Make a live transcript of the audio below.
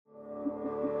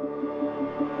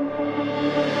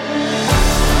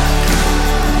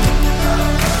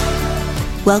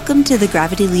Welcome to the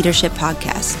Gravity Leadership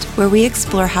Podcast, where we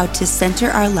explore how to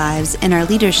center our lives and our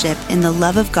leadership in the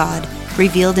love of God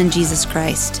revealed in Jesus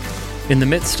Christ. In the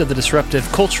midst of the disruptive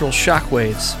cultural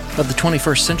shockwaves of the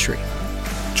 21st century.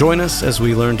 Join us as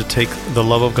we learn to take the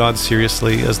love of God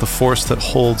seriously as the force that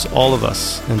holds all of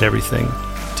us and everything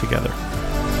together.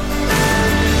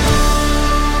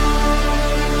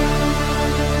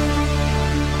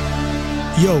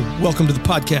 Yo, welcome to the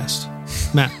podcast,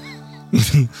 Matt.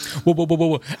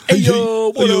 Whoa. Hey,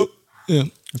 yo, what up? Yeah.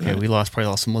 Okay, we probably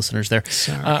lost some listeners there.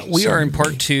 Sorry, we are in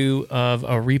part 2 of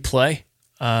a replay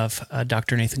of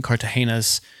Dr. Nathan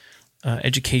Cartagena's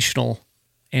educational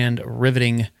and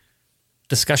riveting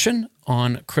discussion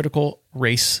on critical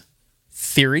race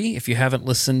theory. If you haven't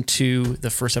listened to the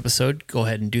first episode, go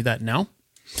ahead and do that now.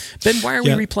 Ben, why are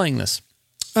we replaying this?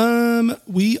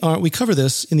 We cover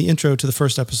this in the intro to the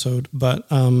first episode, but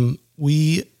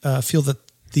we feel that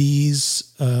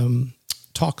these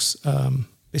talks,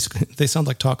 basically, they sound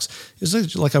like talks. It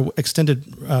was like an extended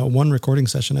one recording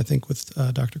session, I think, with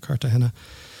Dr. Cartagena.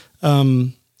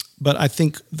 But I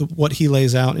think what he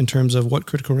lays out in terms of what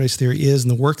critical race theory is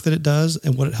and the work that it does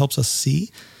and what it helps us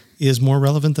see is more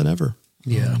relevant than ever.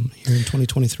 Yeah, here in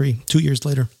 2023, 2 years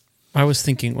later. I was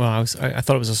thinking, I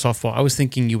thought it was a softball. I was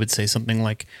thinking you would say something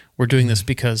like, we're doing this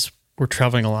because we're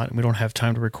traveling a lot and we don't have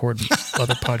time to record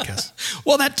other podcasts.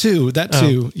 Well, that too.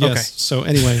 Yes. Okay. So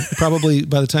anyway, probably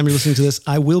by the time you're listening to this,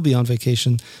 I will be on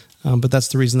vacation. But that's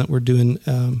the reason that we're doing,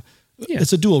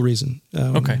 it's a dual reason.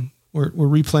 Okay. We're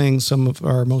replaying some of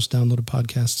our most downloaded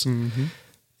podcasts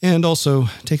and also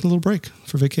taking a little break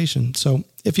for vacation. So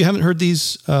if you haven't heard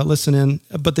these, listen in,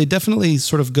 but they definitely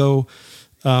sort of go,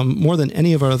 more than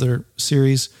any of our other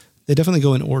series, they definitely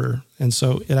go in order. And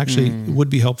so it actually would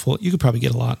be helpful. You could probably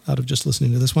get a lot out of just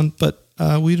listening to this one, but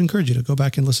we'd encourage you to go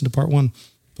back and listen to part 1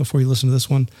 before you listen to this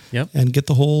one and get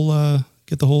the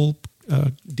whole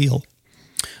deal.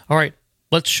 All right,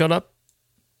 let's shut up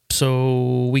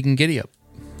so we can giddy up.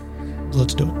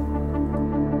 Let's do it.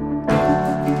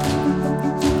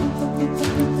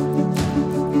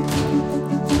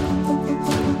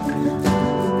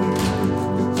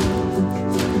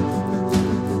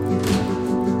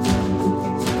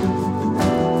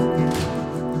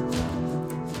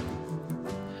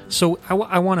 So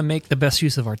I want to make the best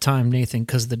use of our time, Nathan,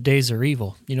 because the days are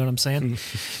evil. You know what I'm saying?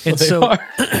 And They are.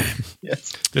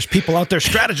 Yes. There's people out there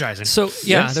strategizing. So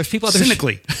there's people out there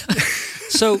cynically.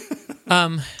 So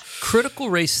critical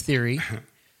race theory,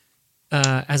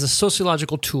 as a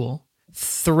sociological tool,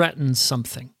 threatens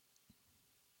something.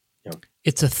 Yep.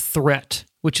 It's a threat,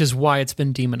 which is why it's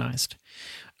been demonized.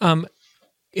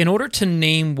 In order to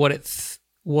name what it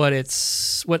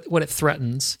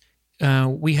threatens.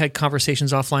 We had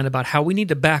conversations offline about how we need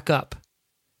to back up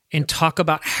and talk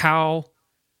about how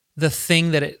the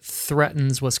thing that it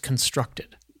threatens was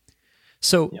constructed.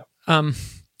 So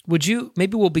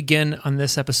maybe we'll begin on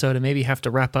this episode and maybe have to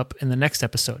wrap up in the next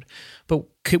episode. But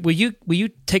will you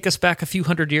take us back a few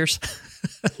hundred years?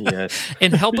 Yes.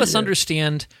 And help us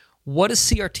understand what does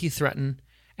CRT threaten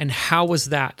and how was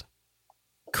that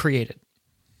created?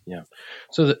 Yeah.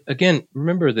 So again,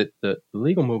 remember that the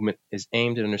legal movement is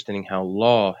aimed at understanding how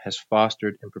law has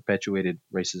fostered and perpetuated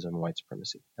racism and white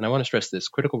supremacy. And I want to stress this.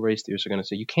 Critical race theorists are going to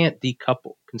say you can't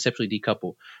conceptually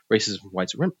decouple racism from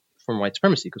white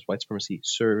supremacy because white supremacy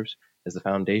serves as the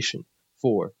foundation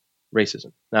for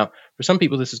racism. Now, for some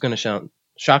people, this is going to sound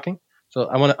shocking. So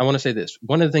I want to say this.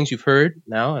 One of the things you've heard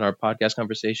now in our podcast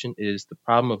conversation is the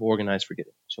problem of organized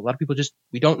forgetting. So a lot of people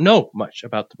we don't know much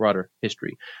about the broader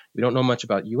history. We don't know much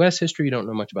about U.S. history. We don't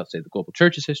know much about, say, the global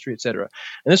church's history, et cetera.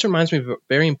 And this reminds me of a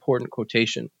very important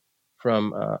quotation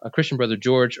from a Christian brother,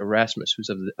 George Erasmus, who's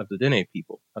of the Dene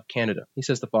people of Canada. He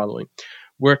says the following: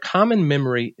 where common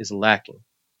memory is lacking,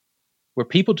 where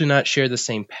people do not share the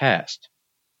same past,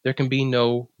 there can be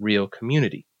no real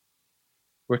community.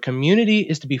 Where community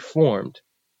is to be formed,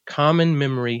 common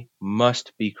memory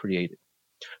must be created.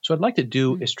 So what I'd like to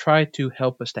do is try to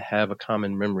help us to have a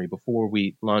common memory before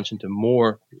we launch into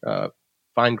more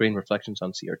fine-grained reflections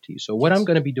on CRT. So what I'm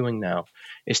going to be doing now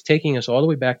is taking us all the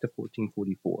way back to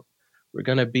 1444. We're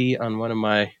going to be on one of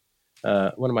my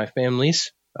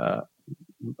family's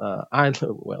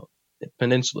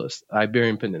peninsulas,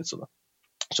 Iberian Peninsula.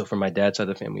 So from my dad's side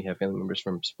of the family, we have family members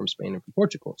from Spain and from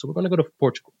Portugal. So we're going to go to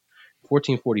Portugal.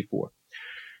 1444.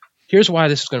 Here's why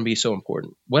this is going to be so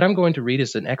important. What I'm going to read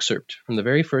is an excerpt from the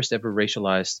very first ever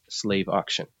racialized slave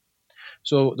auction.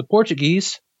 So the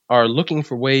Portuguese are looking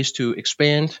for ways to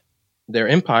expand their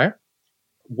empire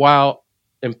while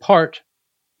in part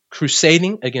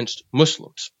crusading against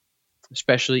Muslims,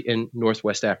 especially in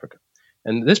Northwest Africa.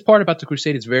 And this part about the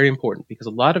crusade is very important because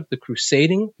a lot of the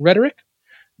crusading rhetoric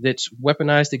that's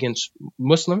weaponized against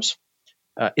Muslims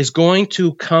is going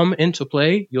to come into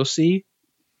play, you'll see,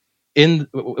 in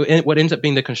what ends up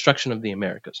being the construction of the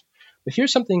Americas. But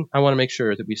here's something I want to make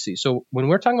sure that we see. So when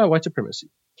we're talking about white supremacy,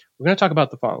 we're going to talk about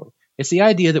the following. It's the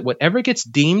idea that whatever gets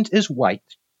deemed as white,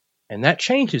 and that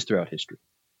changes throughout history,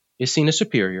 is seen as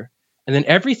superior, and then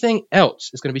everything else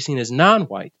is going to be seen as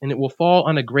non-white, and it will fall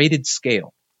on a graded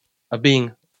scale of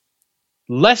being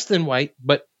less than white,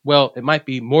 but, well, it might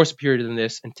be more superior than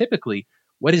this, and typically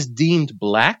what is deemed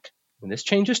black, and this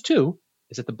changes too,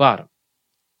 is at the bottom.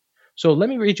 So let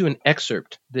me read you an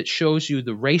excerpt that shows you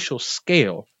the racial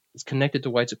scale that's connected to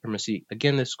white supremacy.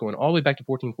 Again, this is going all the way back to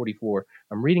 1444.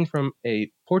 I'm reading from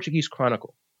a Portuguese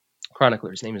chronicler.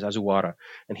 His name is Azuara,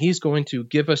 and he's going to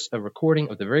give us a recording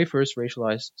of the very first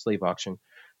racialized slave auction.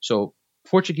 So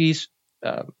Portuguese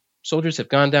soldiers have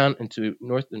gone down into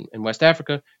North and West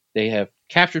Africa. They have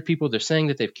captured people. They're saying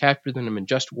that they've captured them in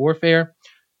just warfare.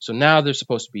 So now they're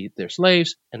supposed to be their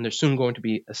slaves, and there's soon going to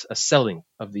be a selling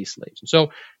of these slaves. And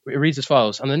so it reads as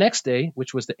follows. On the next day,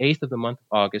 which was the 8th of the month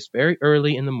of August, very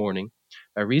early in the morning,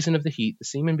 by reason of the heat, the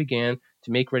seamen began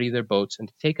to make ready their boats and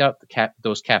to take out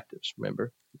those captives.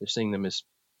 Remember, they're seeing them as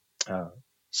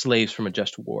slaves from a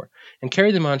just war, and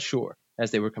carry them on shore as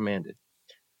they were commanded.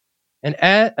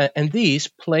 And these,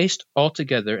 placed all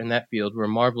together in that field, were a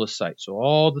marvelous sight. So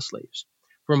all the slaves.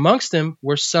 For amongst them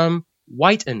were some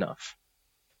white enough,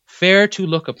 fair to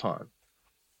look upon,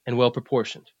 and well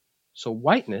proportioned. So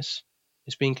whiteness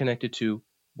is being connected to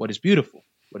what is beautiful,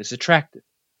 what is attractive.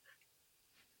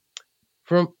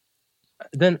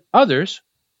 Then others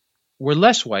were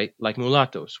less white, like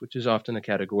mulattoes, which is often a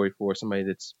category for somebody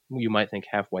that's, you might think,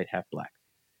 half white, half black.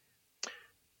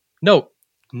 Note,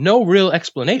 no real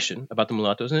explanation about the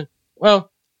mulattoes. And, well,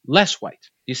 less white.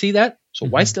 Do you see that? So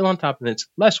white's still on top, and it's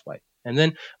less white. And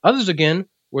then others, again,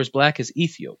 were as black as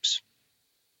Ethiops.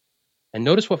 And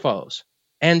notice what follows.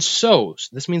 And so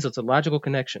this means it's a logical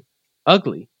connection.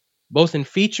 Ugly, both in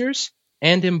features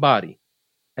and in body,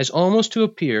 as almost to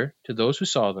appear, to those who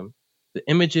saw them, the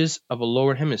images of a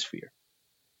lower hemisphere.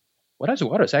 What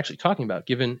Azuara is actually talking about,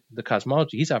 given the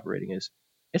cosmology he's operating, is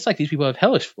it's like these people have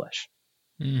hellish flesh.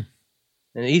 And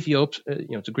Ethiops,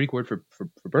 it's a Greek word for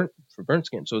burnt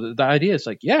skin. So the idea is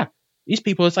like, yeah, these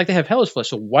people, it's like they have hellish flesh.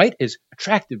 So white is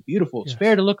attractive, beautiful, it's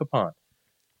fair to look upon.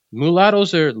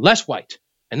 Mulattoes are less white.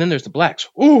 And then there's the blacks.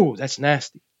 Ooh, that's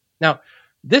nasty. Now,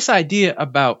 this idea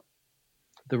about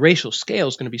the racial scale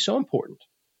is going to be so important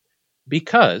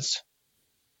because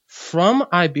from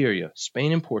Iberia,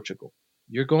 Spain, and Portugal,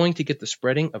 you're going to get the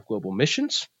spreading of global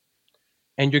missions,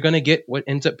 and you're going to get what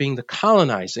ends up being the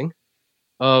colonizing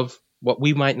of what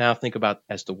we might now think about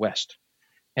as the West.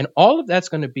 And all of that's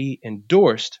going to be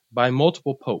endorsed by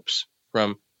multiple popes,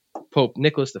 from Pope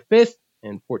Nicholas V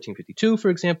in 1452, for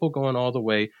example, going all the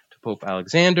way to Pope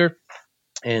Alexander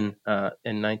in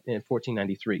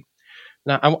 1493.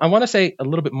 Now, I want to say a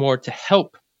little bit more to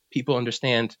help people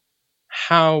understand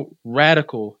how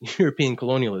radical European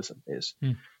colonialism is.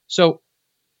 So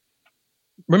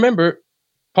remember,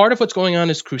 part of what's going on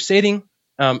is crusading.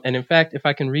 And in fact, if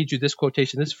I can read you this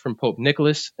quotation, this is from Pope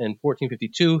Nicholas in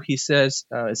 1452. He says,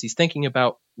 as he's thinking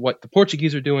about what the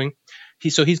Portuguese are doing,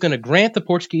 he's going to grant the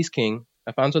Portuguese king,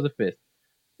 Afonso V,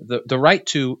 the right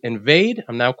to invade,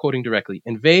 I'm now quoting directly,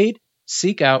 invade,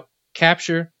 seek out,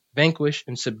 capture, vanquish,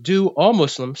 and subdue all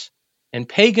Muslims and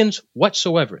pagans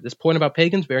whatsoever. This point about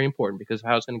pagans, very important because of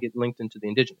how it's going to get linked into the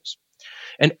indigenous.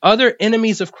 And other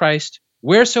enemies of Christ,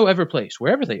 wheresoever placed,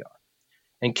 wherever they are.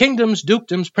 And kingdoms,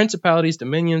 dukedoms, principalities,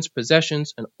 dominions,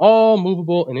 possessions, and all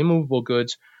movable and immovable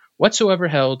goods, whatsoever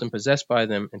held and possessed by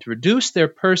them, and to reduce their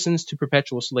persons to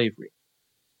perpetual slavery.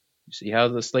 You see how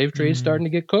the slave trade is starting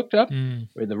to get cooked up?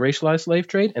 Or the racialized slave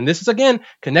trade? And this is, again,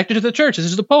 connected to the church. This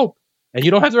is the Pope. And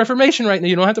you don't have the Reformation right now.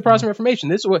 You don't have the Protestant Reformation.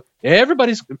 This is what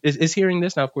everybody is hearing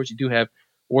this. Now, of course, you do have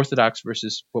Orthodox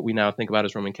versus what we now think about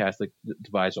as Roman Catholic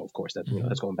divides. Of course, that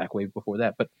that's going back way before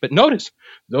that. But notice,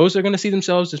 those are going to see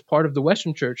themselves as part of the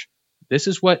Western Church. This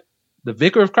is what the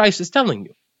Vicar of Christ is telling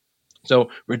you.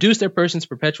 So reduce their persons to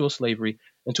perpetual slavery,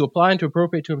 and to apply and to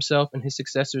appropriate to himself and his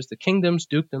successors the kingdoms,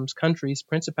 dukedoms, countries,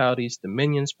 principalities,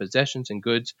 dominions, possessions, and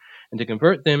goods, and to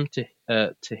convert them to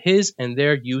his and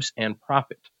their use and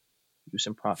profit. Use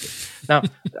and profit. Now,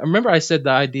 remember I said the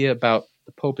idea about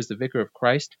the Pope as the Vicar of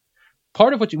Christ?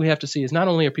 Part of what we have to see is not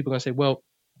only are people going to say, well,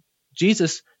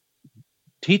 Jesus,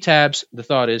 he tabs, the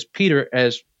thought is, Peter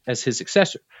as his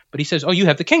successor. But he says, oh, you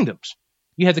have the kingdoms.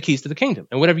 You have the keys to the kingdom.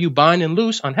 And whatever you bind and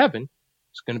loose on heaven,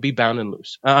 it's going to be bound and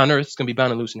loose. On earth, it's going to be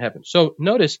bound and loose in heaven. So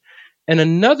notice, in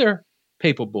another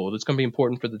papal bull that's going to be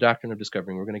important for the doctrine of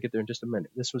discovery. We're going to get there in just a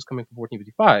minute. This was coming from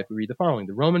 1455. We read the following: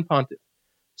 the Roman pontiff,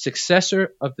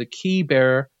 successor of the key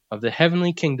bearer of the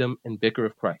heavenly kingdom and vicar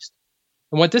of Christ.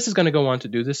 And what this is going to go on to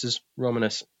do, this is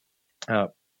Romanus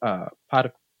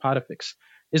Pontifex,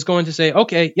 is going to say,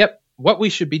 okay, yep, what we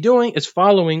should be doing is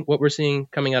following what we're seeing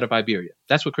coming out of Iberia.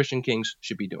 That's what Christian kings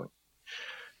should be doing.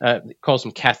 It calls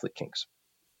them Catholic kings.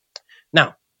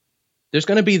 Now, there's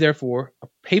going to be, therefore, a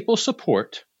papal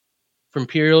support for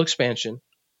imperial expansion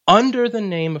under the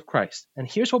name of Christ. And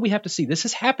here's what we have to see. This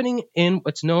is happening in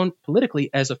what's known politically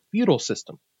as a feudal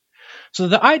system. So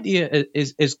the idea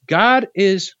is God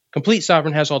is complete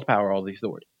sovereign, has all the power, all the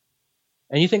authority.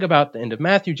 And you think about the end of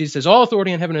Matthew, Jesus says, all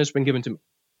authority in heaven has been given to me.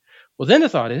 Well, then the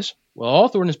thought is, well, all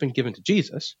authority has been given to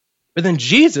Jesus, but then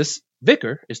Jesus,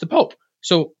 vicar, is the Pope.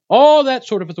 So all that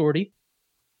sort of authority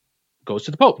goes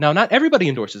to the Pope. Now, not everybody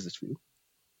endorses this view.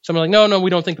 Some are like, no, we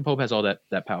don't think the Pope has all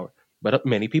that power. But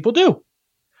many people do.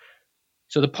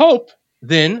 So the Pope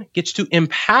then gets to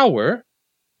empower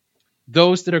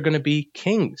those that are going to be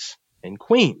kings and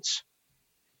queens.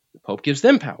 The Pope gives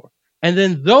them power. And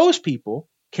then those people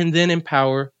can then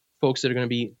empower folks that are going to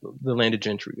be the landed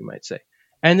gentry, you might say.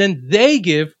 And then they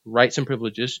give rights and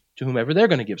privileges to whomever they're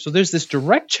going to give. So there's this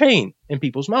direct chain in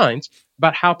people's minds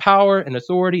about how power and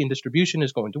authority and distribution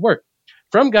is going to work.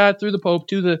 From God through the Pope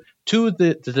to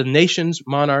the nation's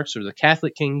monarchs or the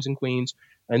Catholic kings and queens,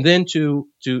 and then to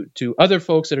other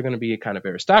folks that are going to be a kind of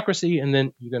aristocracy, and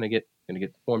then you're going to get the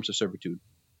forms of servitude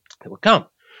that will come.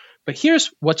 But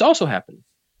here's what's also happened.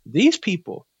 These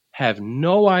people have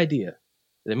no idea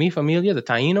that Mi Familia, the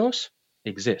Taínos,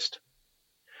 exist.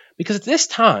 Because at this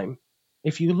time,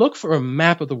 if you look for a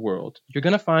map of the world, you're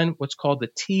going to find what's called the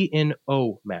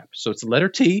TNO map. So it's the letter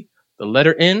T, the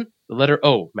letter N, the letter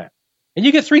O map. And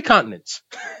you get 3 continents.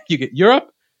 You get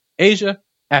Europe, Asia,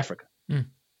 Africa.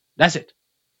 That's it.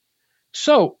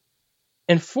 So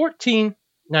in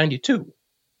 1492,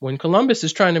 when Columbus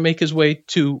is trying to make his way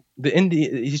to the India,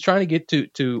 he's trying to get to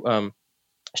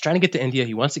India.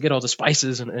 He wants to get all the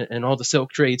spices and all the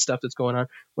silk trade stuff that's going on.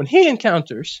 When he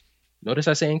encounters, notice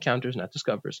I say encounters, not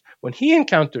discovers. When he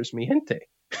encounters mi gente,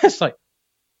 it's like,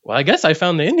 well, I guess I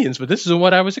found the Indians, but this isn't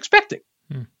what I was expecting.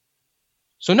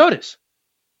 So notice,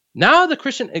 now the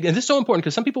Christian, again, this is so important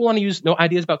because some people want to use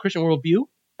ideas about Christian worldview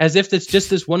as if it's just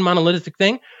this one monolithic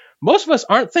thing. Most of us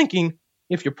aren't thinking,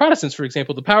 if you're Protestants, for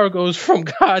example, the power goes from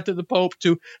God to the Pope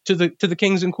to the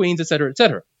kings and queens, et cetera, et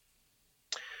cetera.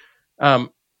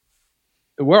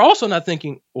 We're also not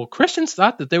thinking, well, Christians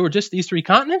thought that there were just these 3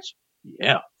 continents?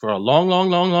 Yeah, for a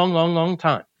long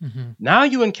time. Now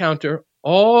you encounter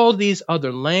all these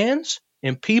other lands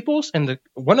and peoples, and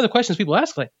one of the questions people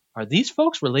ask, like, are these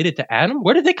folks related to Adam?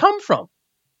 Where did they come from?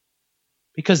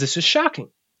 Because this is shocking.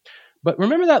 But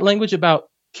remember that language about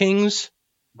kings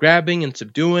grabbing and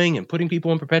subduing and putting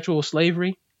people in perpetual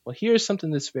slavery? Well, here's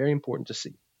something that's very important to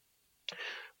see.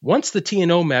 Once the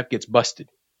TNO map gets busted,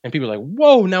 and people are like,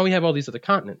 whoa, now we have all these other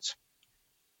continents,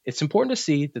 it's important to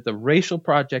see that the racial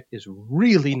project is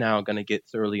really now going to get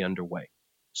thoroughly underway.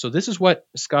 So this is what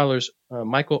scholars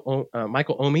Michael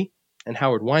Omi and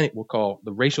Howard Wynant will call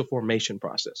the racial formation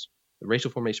process. The racial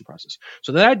formation process.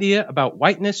 So that idea about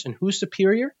whiteness and who's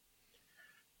superior,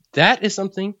 that is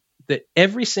something that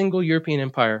every single European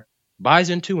empire buys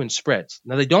into and spreads.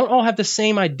 Now, they don't all have the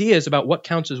same ideas about what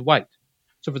counts as white.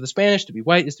 So for the Spanish, to be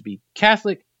white is to be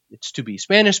Catholic, it's to be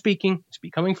Spanish-speaking, it's to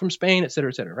be coming from Spain, et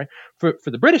cetera, right? For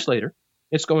the British later,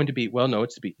 it's going to be, well, no,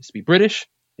 it's to be British,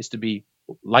 it's to be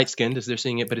light-skinned as they're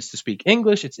seeing it, but it's to speak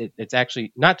English, it's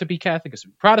actually not to be Catholic, it's to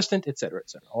be Protestant, et cetera, et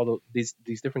cetera. Although these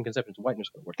different conceptions of whiteness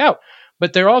are going to work out.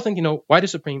 But they're all thinking, white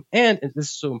is supreme, and this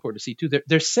is so important to see too,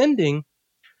 they're sending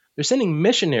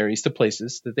missionaries to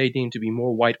places that they deem to be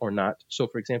more white or not. So,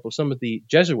 for example, some of the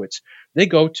Jesuits, they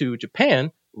go to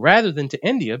Japan rather than to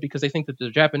India because they think that the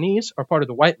Japanese are part of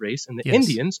the white race and the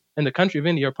Indians and the country of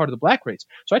India are part of the black race.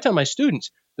 So I tell my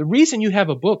students, the reason you have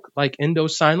a book like Indo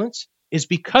Silence is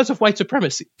because of white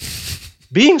supremacy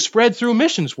being spread through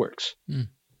missions works.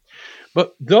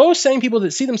 But those same people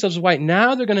that see themselves as white,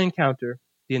 now they're going to encounter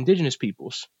the indigenous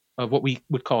peoples of what we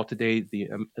would call today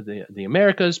the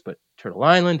Americas, but Turtle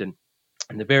Island and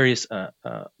the various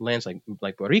lands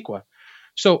like Boricua.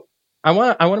 So I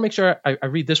want to make sure I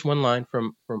read this one line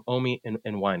from Omi and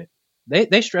Wynant.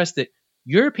 They stress that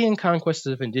European conquest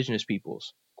of indigenous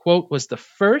peoples, quote, was the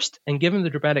first and, given the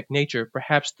dramatic nature,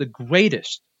 perhaps the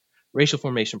greatest racial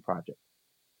formation project.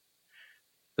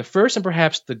 The first and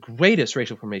perhaps the greatest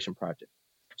racial formation project.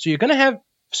 So you're going to have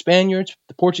Spaniards,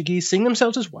 the Portuguese, seeing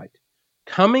themselves as white,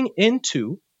 coming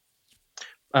into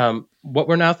what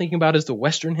we're now thinking about as the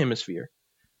Western Hemisphere,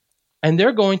 And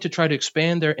they're going to try to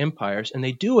expand their empires, and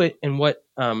they do it in what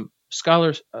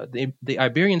scholars, the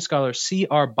Iberian scholar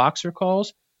C.R. Boxer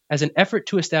calls as an effort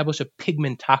to establish a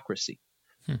pigmentocracy,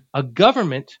 a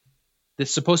government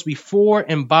that's supposed to be for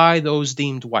and by those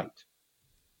deemed white.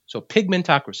 So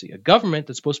pigmentocracy, a government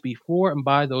that's supposed to be for and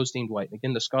by those deemed white.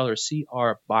 Again, the scholar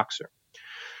C.R. Boxer.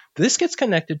 This gets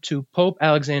connected to Pope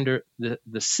Alexander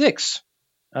the Sixth,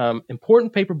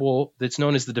 important paper bull that's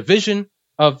known as the division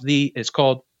of it's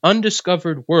called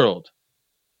Undiscovered World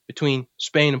between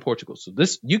Spain and Portugal. So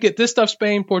you get this stuff,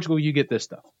 Spain, Portugal, you get this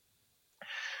stuff.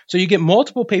 So you get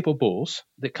multiple papal bulls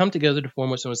that come together to form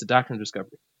what's known as the doctrine of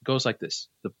discovery. It goes like this.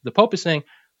 The Pope is saying,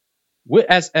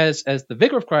 as the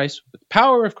vicar of Christ, with the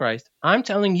power of Christ, I'm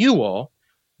telling you all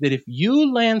that if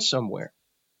you land somewhere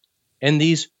in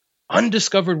these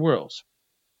undiscovered worlds,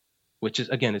 which is,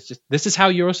 again, this is how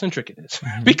Eurocentric it is,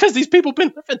 because these people have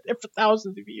been living there for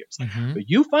thousands of years. But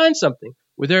you find something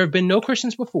where there have been no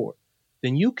Christians before,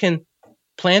 then you can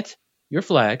plant your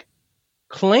flag,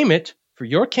 claim it for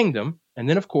your kingdom, and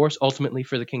then, of course, ultimately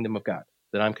for the kingdom of God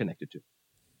that I'm connected to.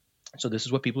 So this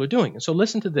is what people are doing. And so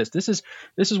listen to this. This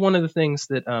is one of the things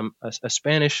that a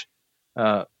Spanish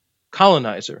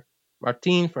colonizer,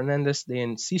 Martín Fernández de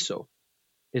Enciso,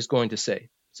 is going to say. It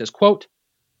says, quote,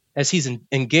 as he's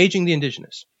engaging the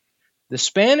indigenous, the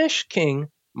Spanish king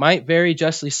might very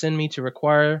justly send me to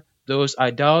require those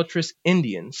idolatrous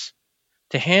Indians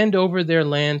to hand over their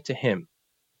land to him,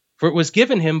 for it was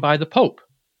given him by the Pope.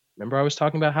 Remember I was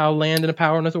talking about how land and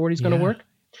power and authority is going to work?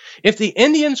 If the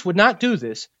Indians would not do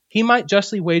this, he might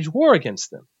justly wage war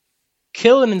against them,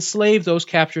 kill and enslave those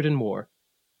captured in war,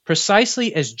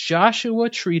 precisely as Joshua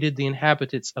treated the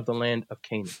inhabitants of the land of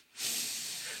Canaan.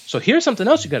 So here's something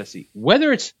else you got to see.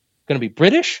 Whether it's going to be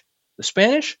British, the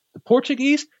Spanish, the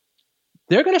Portuguese,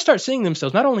 they're going to start seeing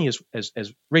themselves not only as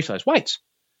racialized whites,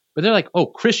 but they're like, oh,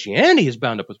 Christianity is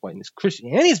bound up with whiteness.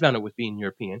 Christianity is bound up with being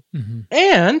European.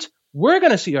 And we're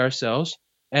going to see ourselves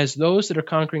as those that are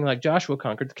conquering like Joshua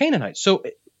conquered the Canaanites. So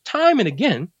time and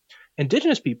again,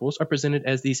 indigenous peoples are presented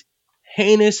as these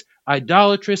heinous,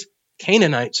 idolatrous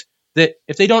Canaanites that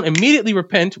if they don't immediately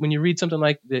repent, when you read something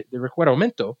like the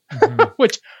Recuerdo,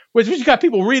 which you got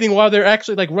people reading while they're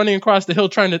actually like running across the hill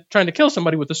trying to kill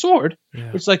somebody with a sword,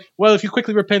 which is like, well, if you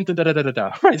quickly repent,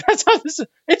 da. Right? That's how this is.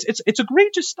 It's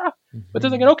egregious stuff. But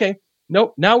they're thinking, okay,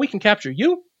 nope, now we can capture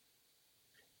you.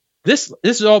 This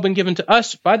has all been given to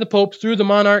us by the Pope through the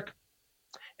monarch,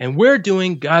 and we're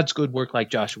doing God's good work like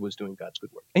Joshua was doing God's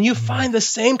good work. And you find the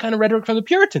same kind of rhetoric from the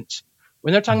Puritans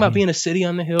when they're talking about being a city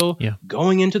on the hill,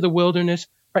 going into the wilderness.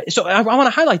 Right. So I want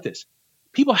to highlight this.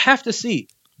 People have to see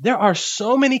there are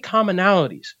so many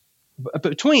commonalities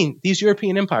between these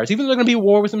European empires, even though they're going to be at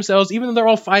war with themselves, even though they're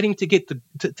all fighting to get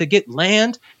to get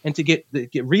land and to get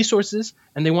resources,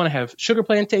 and they want to have sugar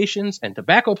plantations and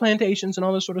tobacco plantations and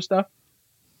all this sort of stuff.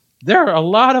 There are a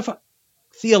lot of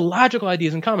theological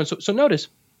ideas in common. So notice,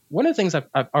 one of the things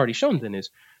I've already shown then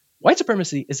is white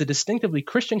supremacy is a distinctively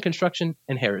Christian construction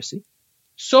and heresy.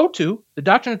 So too, the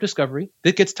doctrine of discovery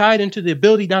that gets tied into the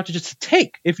ability not to just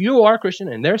take, if you are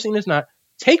Christian and they're seen as not,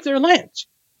 take their lands.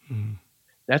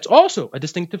 That's also a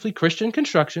distinctively Christian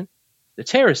construction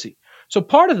that's heresy. So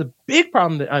part of the big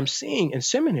problem that I'm seeing in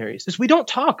seminaries is we don't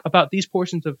talk about these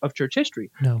portions of church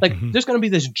history. No. Like there's going to be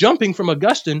this jumping from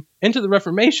Augustine into the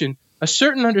Reformation, a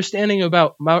certain understanding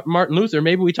about Martin Luther.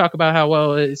 Maybe we talk about how,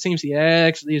 well, it seems he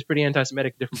actually is pretty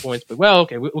anti-Semitic at different points, but well,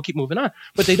 okay, we'll keep moving on.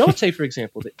 But they don't say, for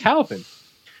example, that Calvin,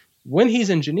 when he's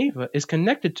in Geneva, is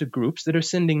connected to groups that are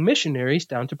sending missionaries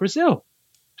down to Brazil,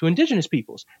 to indigenous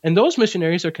peoples. And those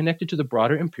missionaries are connected to the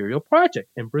broader imperial project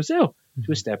in Brazil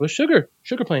to establish sugar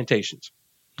plantations.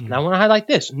 Now, I want to highlight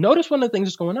this. Notice one of the things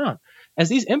that's going on. As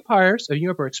these empires of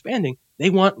Europe are expanding, they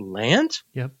want land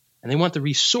and they want the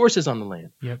resources on the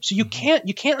land. So you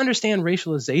can't understand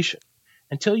racialization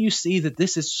until you see that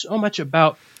this is so much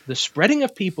about the spreading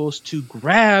of peoples to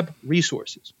grab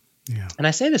resources. And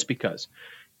I say this because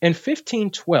in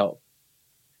 1512,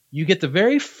 you get the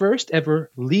very first ever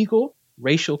legal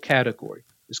racial category.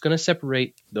 It's going to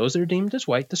separate those that are deemed as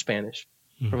white, the Spanish,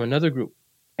 from another group.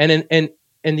 And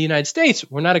in the United States,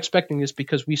 we're not expecting this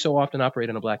because we so often operate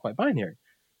in a black-white binary.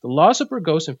 The laws of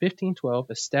Burgos in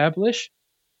 1512 establish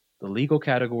the legal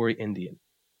category Indian.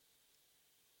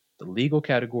 The legal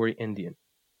category Indian.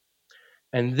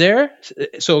 And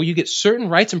so you get certain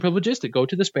rights and privileges that go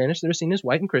to the Spanish that are seen as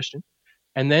white and Christian.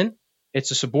 And then it's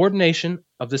a subordination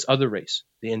of this other race,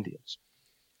 the Indians.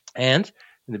 And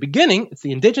in the beginning, it's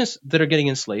the indigenous that are getting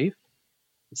enslaved.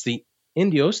 It's the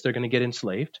Indios that are going to get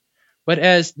enslaved. But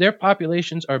as their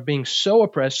populations are being so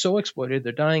oppressed, so exploited,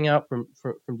 they're dying out from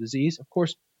disease, of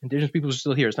course, Indigenous peoples are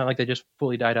still here. It's not like they just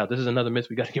fully died out. This is another myth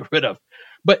we got to get rid of.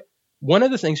 But one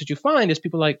of the things that you find is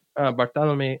people like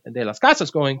Bartolomé de las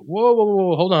Casas going,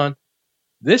 whoa, hold on.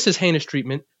 This is heinous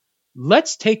treatment.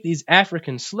 Let's take these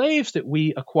African slaves that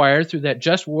we acquired through that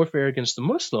just warfare against the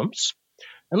Muslims,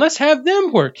 and let's have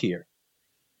them work here.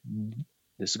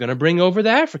 This is going to bring over the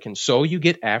Africans. So you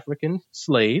get African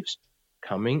slaves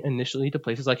coming initially to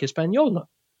places like Hispaniola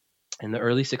in the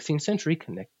early 16th century,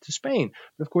 connected to Spain.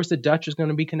 But of course, the Dutch is going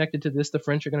to be connected to this. The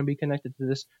French are going to be connected to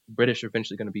this. The British are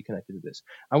eventually going to be connected to this.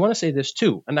 I want to say this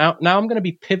too. And now I'm going to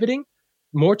be pivoting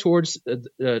more towards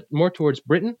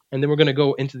Britain, and then we're going to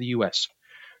go into the U.S.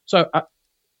 So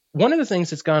one of the things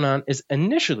that's gone on is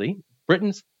initially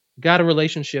Britain's got a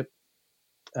relationship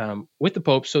with the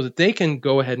Pope so that they can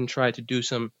go ahead and try to do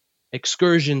some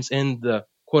excursions in the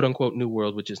quote-unquote New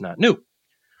World, which is not new.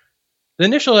 The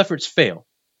initial efforts fail,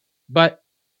 but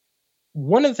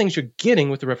one of the things you're getting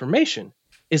with the Reformation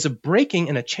is a breaking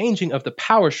and a changing of the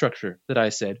power structure that I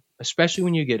said, especially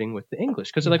when you're getting with the English.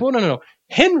 Because they're like, well, no.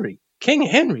 King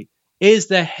Henry is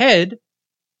the head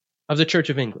of the Church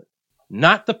of England,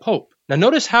 not the Pope. Now,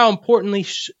 notice how important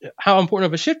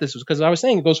of a shift this was, because I was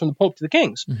saying it goes from the Pope to the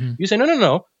kings. Mm-hmm. You say,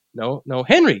 no.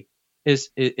 Henry is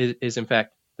in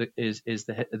fact the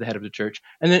head of the church,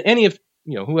 and then any of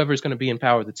whoever is going to be in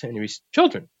power that's Henry's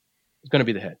children is going to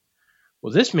be the head.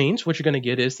 Well, this means what you're going to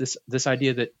get is this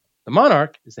idea that the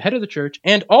monarch is the head of the church,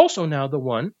 and also now the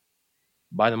one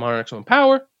by the monarch's own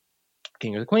power,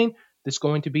 king or the queen, that's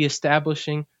going to be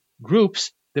establishing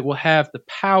groups that will have the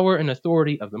power and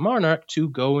authority of the monarch to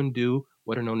go and do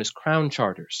what are known as crown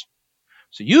charters.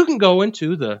 So you can go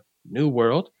into the New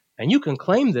World and you can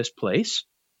claim this place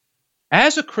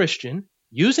as a Christian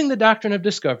using the doctrine of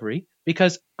discovery,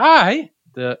 because I,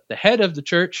 the head of the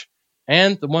church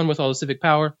and the one with all the civic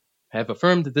power, have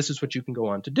affirmed that this is what you can go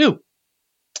on to do.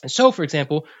 And so, for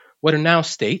example, what are now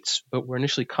states, but were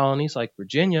initially colonies like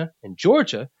Virginia and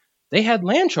Georgia, they had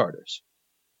land charters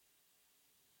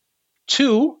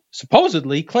to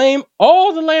supposedly claim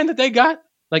all the land that they got.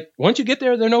 Like, once you get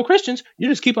there, there are no Christians. You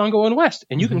just keep on going west,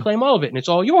 and you can claim all of it, and it's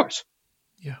all yours.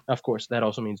 Yeah. Of course, that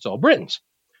also means it's all Britain's.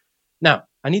 Now,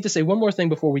 I need to say one more thing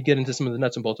before we get into some of the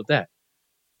nuts and bolts of that.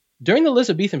 During the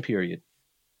Elizabethan period,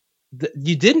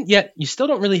 you still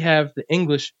don't really have the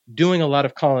English doing a lot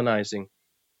of colonizing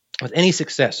with any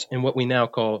success in what we now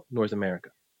call North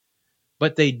America.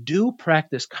 But they do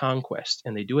practice conquest,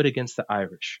 and they do it against the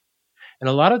Irish. And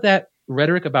a lot of that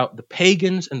rhetoric about the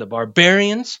pagans and the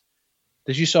barbarians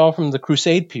that you saw from the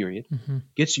Crusade period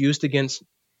gets used against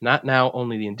not now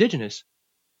only the indigenous,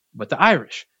 but the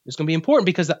Irish. It's going to be important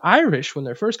because the Irish, when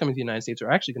they're first coming to the United States,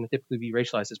 are actually going to typically be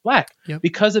racialized as black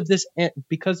because of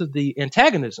the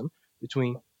antagonism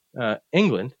between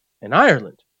England and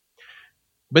Ireland.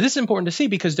 But this is important to see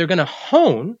because they're going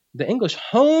to the English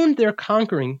honed their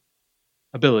conquering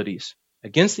abilities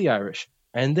against the Irish,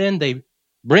 and then they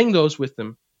bring those with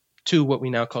them to what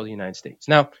we now call the United States.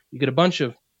 Now, you get a bunch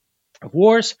of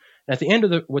wars, and at the end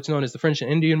of what's known as the French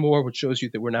and Indian War, which shows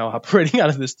you that we're now operating out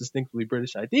of this distinctly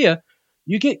British idea,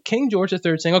 you get King George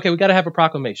III saying, okay, we got to have a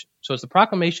proclamation. So it's the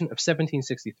proclamation of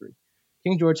 1763.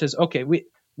 King George says, okay, we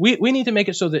need to make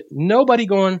it so that nobody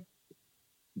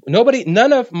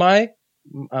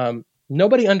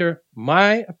under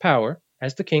my power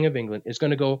as the King of England is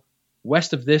going to go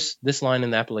west of this line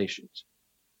in the Appalachians.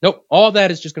 Nope, all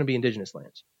that is just going to be indigenous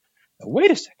lands. Now,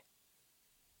 wait a second.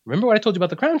 Remember what I told you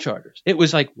about the crown charters? It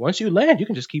was like, once you land, you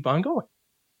can just keep on going.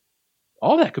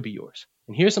 All that could be yours.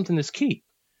 And here's something that's key.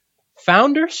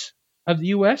 Founders of the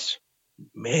U.S.,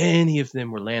 many of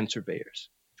them were land surveyors.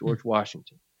 George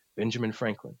Washington, Benjamin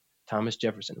Franklin, Thomas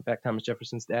Jefferson. In fact, Thomas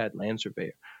Jefferson's dad, land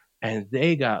surveyor. And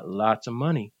they got lots of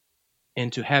money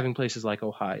into having places like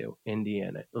Ohio,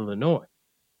 Indiana, Illinois.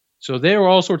 So there were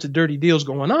all sorts of dirty deals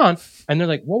going on. And they're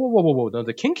like, whoa. No,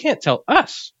 the king can't tell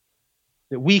us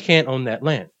that we can't own that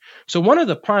land. So one of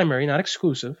the primary, not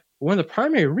exclusive, but one of the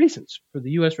primary reasons for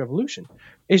the U.S. Revolution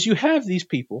is you have these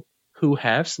people who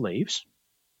have slaves,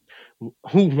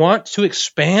 who want to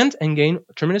expand and gain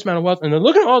a tremendous amount of wealth. And they're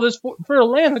looking at all this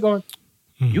fertile land and going,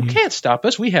 you can't stop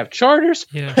us. We have charters.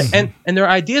 Yes. And there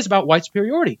are ideas about white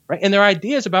superiority, right? And there are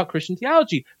ideas about Christian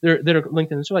theology that are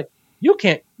linked in this. So like, you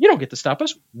don't get to stop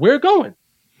us. We're going.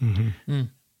 Mm-hmm. Mm.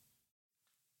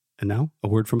 And now a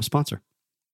word from a sponsor.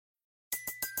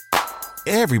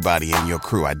 Everybody in your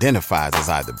crew identifies as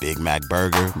either Big Mac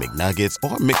Burger, McNuggets,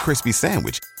 or McCrispy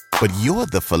Sandwich. But you're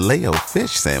the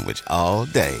Filet-O-Fish Sandwich all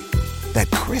day. That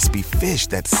crispy fish,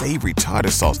 that savory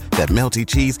tartar sauce, that melty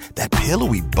cheese, that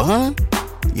pillowy bun.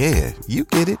 Yeah, you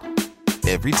get it.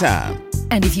 Every time.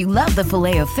 And if you love the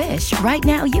Filet-O-Fish, right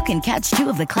now you can catch 2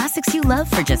 of the classics you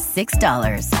love for just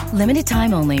 $6. Limited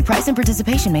time only. Price and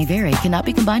participation may vary. Cannot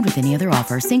be combined with any other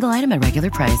offer. Single item at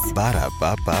regular price.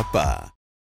 Ba-da-ba-ba-ba.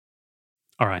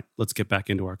 All right, let's get back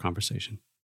into our conversation.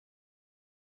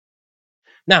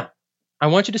 Now, I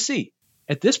want you to see,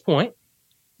 at this point,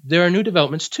 there are new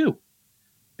developments too.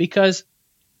 Because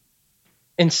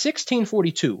in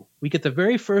 1642, we get the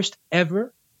very first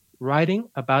ever writing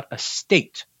about a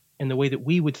state in the way that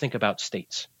we would think about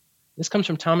states. This comes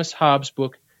from Thomas Hobbes'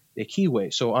 book, The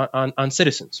Keyway, so on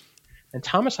citizens. And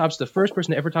Thomas Hobbes is the first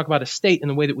person to ever talk about a state in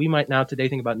the way that we might now today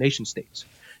think about nation states.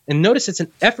 And notice it's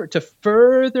an effort to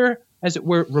further, as it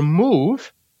were,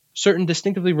 remove certain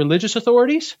distinctively religious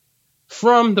authorities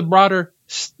from the broader,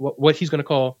 what he's going to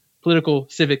call political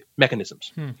civic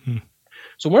mechanisms. Mm-hmm.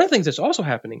 So one of the things that's also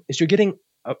happening is you're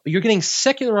getting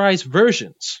secularized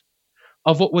versions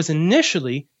of what was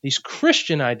initially these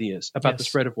Christian ideas about the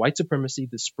spread of white supremacy,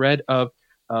 the spread of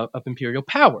imperial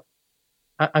power.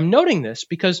 I'm noting this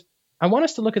because I want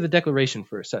us to look at the Declaration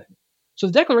for a second. So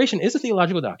the Declaration is a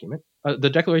theological document, the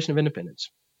Declaration of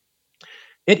Independence.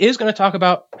 It is going to talk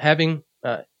about having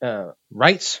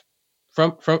rights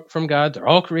from God. They're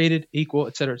all created equal,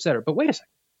 et cetera, et cetera. But wait a second.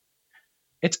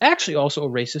 It's actually also a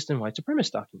racist and white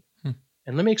supremacist document.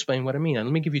 And let me explain what I mean. And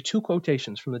let me give you 2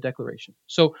 quotations from the Declaration.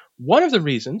 So one of the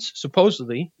reasons,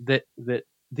 supposedly, that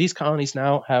these colonies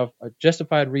now have a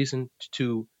justified reason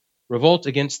to revolt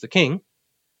against the king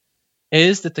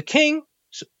is that the king,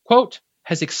 quote,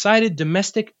 has excited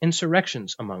domestic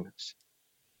insurrections among us.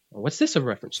 Well, what's this a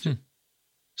reference to?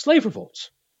 Slave revolts.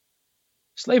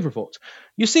 Slave revolts.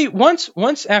 You see, once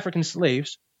African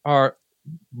slaves are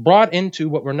brought into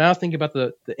what we're now thinking about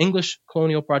the English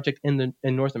colonial project in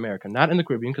North America, not in the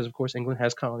Caribbean, because of course England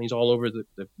has colonies all over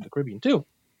the Caribbean too.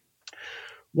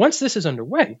 Once this is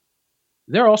underway,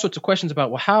 there are all sorts of questions about,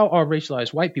 well, how are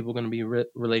racialized white people going to be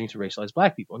relating to racialized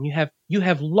black people? And you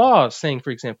have laws saying,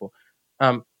 for example,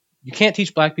 you can't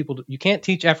teach black people, you can't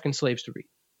teach African slaves to read.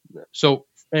 So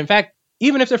in fact,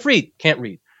 even if they're freed, can't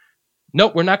read.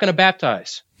 Nope, we're not going to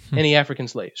baptize any African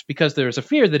slaves because there's a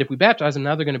fear that if we baptize them,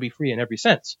 now they're going to be free in every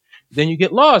sense. Then you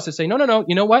get laws that say, no,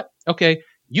 you know what? Okay,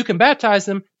 you can baptize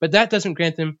them, but that doesn't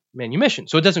grant them manumission.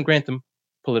 So it doesn't grant them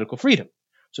political freedom.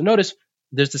 So notice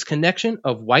there's this connection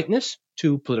of whiteness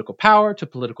to political power, to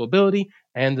political ability,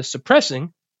 and the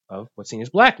suppressing of what's seen as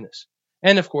blackness.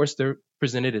 And of course, they're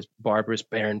presented as barbarous,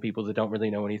 barren people that don't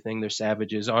really know anything. They're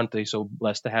savages. Aren't they so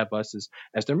blessed to have us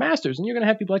as their masters? And you're going to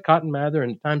have people like Cotton Mather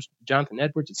and at times Jonathan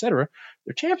Edwards, etc.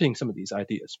 They're championing some of these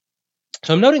ideas.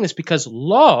 So I'm noting this because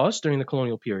laws during the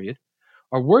colonial period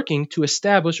are working to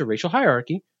establish a racial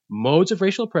hierarchy, modes of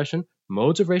racial oppression,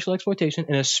 modes of racial exploitation,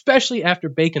 and especially after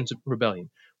Bacon's rebellion,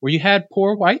 where you had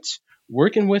poor whites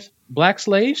working with black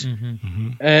slaves,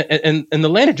 and the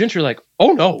landed gentry are like,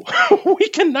 oh no, we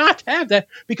cannot have that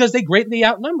because they greatly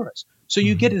outnumber us. So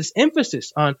you get this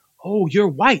emphasis on, oh, you're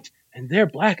white and they're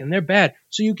black and they're bad.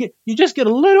 So you just get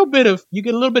a little bit of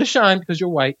shine because you're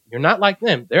white. You're not like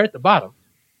them. They're at the bottom.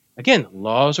 Again,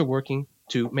 laws are working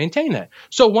to maintain that.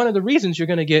 So one of the reasons you're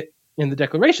going to get in the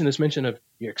Declaration this mention of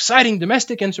your exciting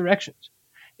domestic insurrections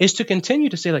is to continue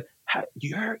to say, like,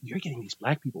 you're getting these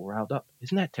black people riled up.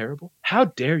 Isn't that terrible? How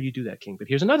dare you do that, King? But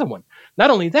here's another one.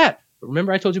 Not only that, but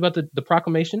remember I told you about the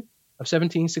proclamation of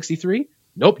 1763?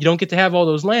 Nope, you don't get to have all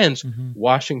those lands.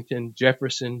 Washington,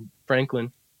 Jefferson,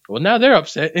 Franklin. Well, now they're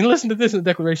upset. And listen to this in the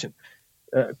Declaration.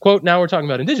 Quote, now we're talking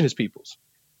about indigenous peoples.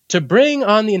 To bring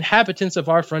on the inhabitants of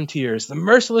our frontiers, the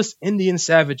merciless Indian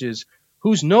savages,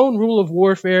 whose known rule of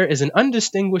warfare is an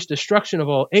undistinguished destruction of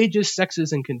all ages,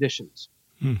 sexes, and conditions.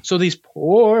 So these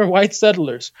poor white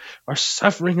settlers are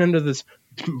suffering under this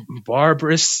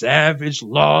barbarous, savage,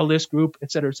 lawless group,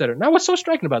 et cetera, et cetera. Now, what's so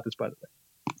striking about this, by the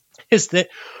way, is that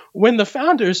when the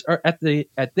founders are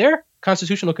at their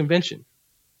constitutional convention,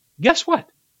 guess what?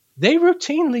 They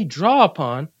routinely draw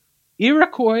upon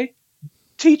Iroquois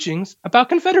teachings about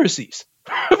confederacies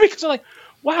because they're like,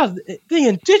 wow, the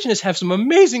indigenous have some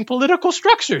amazing political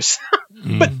structures.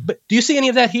 But do you see any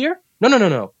of that here?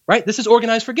 No. Right? This is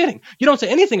organized forgetting. You don't say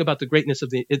anything about the greatness of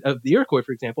the Iroquois,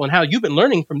 for example, and how you've been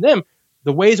learning from them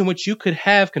the ways in which you could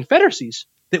have confederacies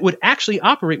that would actually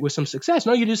operate with some success.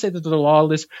 No, you just say that they're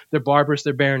lawless, they're barbarous,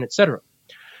 they're barren, etc.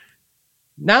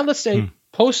 Now let's say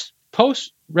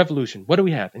post-revolution, what do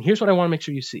we have? And here's what I want to make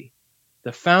sure you see.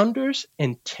 The founders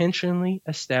intentionally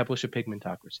establish a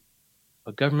pigmentocracy,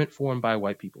 a government formed by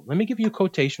white people. Let me give you a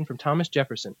quotation from Thomas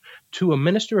Jefferson to a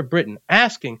minister of Britain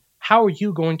asking, how are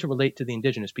you going to relate to the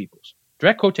indigenous peoples?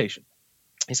 Direct quotation.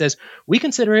 He says, we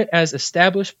consider it as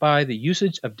established by the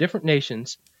usage of different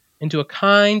nations into a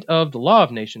kind of the law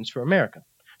of nations for America.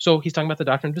 So he's talking about the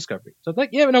doctrine of discovery. So like,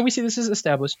 yeah, no, we see this is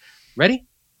established. Ready?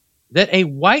 That a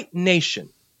white nation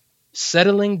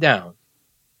settling down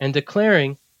and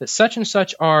declaring that such and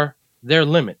such are their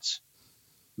limits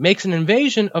makes an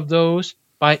invasion of those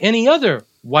by any other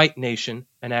white nation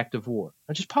an act of war.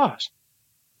 Now just pause.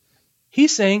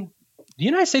 He's saying the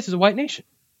United States is a white nation,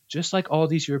 just like all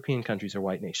these European countries are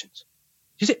white nations.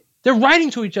 You see, they're writing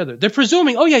to each other. They're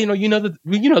presuming, oh yeah, you know that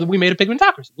we made a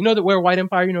pigmentocracy. You know that we're a white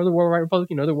empire. You know that we're a white republic.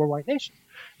 You know that we're a white nation.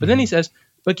 But then he says,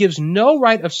 but gives no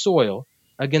right of soil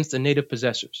against the native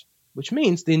possessors, which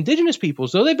means the indigenous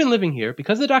peoples, though they've been living here,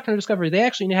 because of the doctrine of discovery, they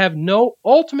actually have no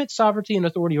ultimate sovereignty and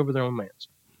authority over their own lands.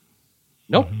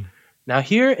 Nope. Now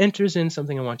here enters in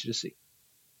something I want you to see.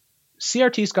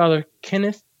 CRT scholar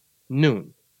Kenneth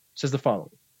Noon says the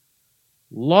following.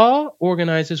 Law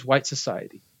organizes white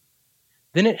society.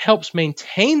 Then it helps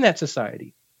maintain that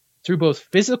society through both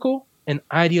physical and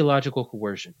ideological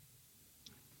coercion.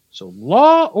 So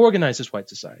law organizes white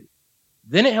society.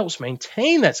 Then it helps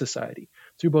maintain that society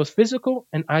through both physical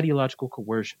and ideological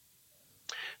coercion.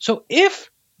 So if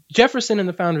Jefferson and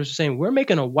the founders are saying we're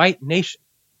making a white nation,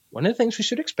 one of the things we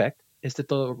should expect is that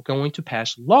they're going to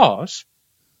pass laws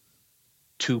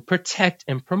to protect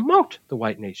and promote the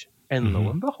white nation. And lo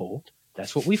and behold,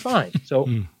 that's what we find. So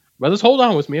brothers, hold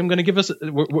on with me. I'm going to give us,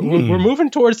 we're moving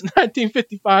towards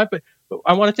 1955, but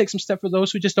I want to take some steps for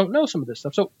those who just don't know some of this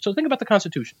stuff. So think about the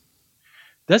Constitution.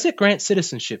 Does it grant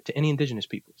citizenship to any indigenous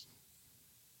peoples?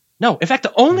 No. In fact,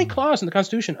 the only clause in the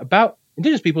Constitution about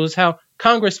indigenous peoples is how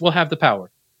Congress will have the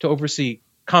power to oversee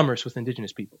commerce with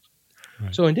indigenous peoples.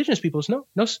 Right. So indigenous peoples,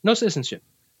 no citizenship.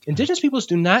 Indigenous peoples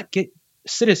do not get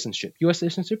citizenship, U.S.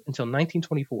 citizenship, until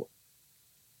 1924.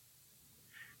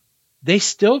 They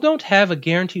still don't have a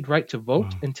guaranteed right to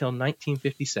vote until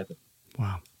 1957.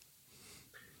 Wow.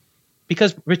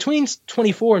 Because between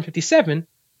 24 and 57,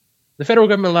 the federal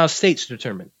government allows states to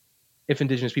determine if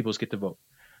indigenous peoples get to vote.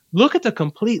 Look at the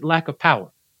complete lack of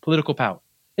power, political power.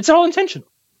 It's all intentional.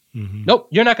 Nope,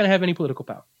 you're not going to have any political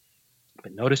power.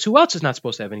 But notice who else is not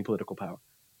supposed to have any political power?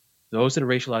 Those that are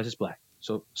racialized as black.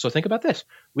 So think about this.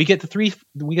 We get the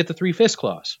three-fifths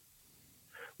clause.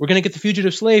 We're going to get the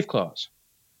fugitive slave clause.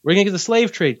 We're going to get the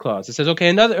slave trade clause. It says, okay,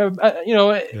 another,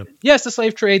 yes, the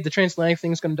slave trade, the transatlantic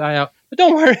thing is going to die out. But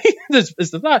don't worry, this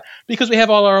is the thought, because we have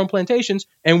all our own plantations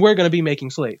and we're going to be making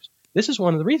slaves. This is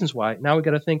one of the reasons why now we've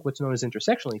got to think what's known as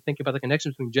intersectionally, think about the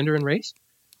connection between gender and race.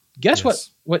 Guess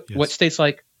what states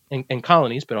like, and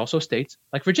colonies, but also states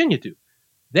like Virginia do.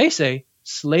 They say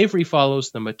slavery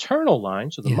follows the maternal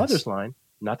line, so the mother's line,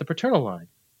 not the paternal line.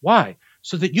 Why?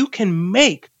 So that you can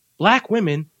make black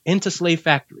women into slave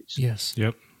factories. Yes.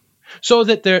 Yep. So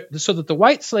that the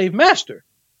white slave master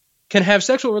can have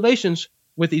sexual relations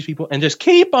with these people and just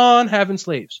keep on having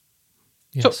slaves.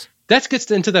 Yes. So that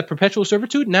gets into that perpetual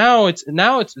servitude. Now it's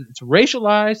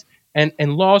racialized and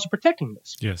laws are protecting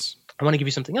this. Yes. I want to give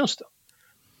you something else though.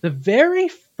 The very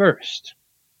first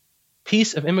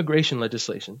piece of immigration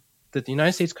legislation that the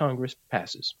United States Congress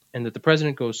passes and that the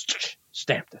president goes,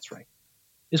 stamp, that's right,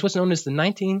 is what's known as the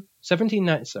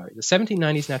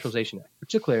 1790s Naturalization Act,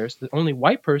 which declares that only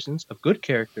white persons of good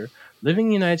character living in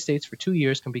the United States for 2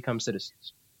 years can become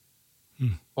citizens.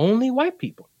 Only white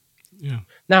people. Yeah.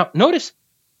 Now, notice,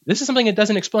 this is something it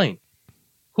doesn't explain.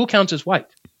 Who counts as white?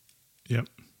 Yep.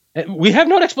 And we have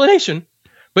no explanation.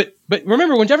 But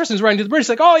remember, when Jefferson's writing to the British,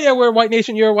 like, oh yeah, we're a white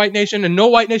nation, you're a white nation, and no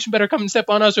white nation better come and step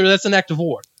on us or that's an act of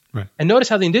war. Right. And notice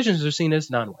how the indigenous are seen as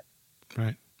non-white.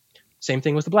 Right. Same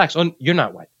thing with the blacks. Oh, you're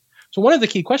not white. So one of the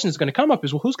key questions that's going to come up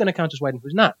is, well, who's going to count as white and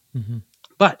who's not?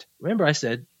 But remember, I've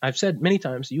said many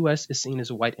times, the U.S. is seen as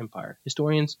a white empire.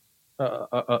 Historians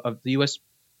of the U.S.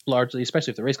 largely,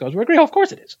 especially if the race scholars, will agree, oh, of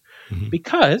course it is.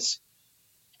 Because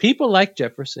people like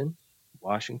Jefferson,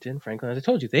 Washington, Franklin, as I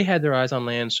told you, they had their eyes on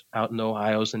lands out in the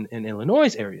Ohio's and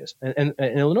Illinois areas, and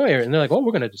Illinois area, and they're like, oh,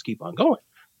 we're going to just keep on going.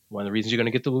 One of the reasons you're going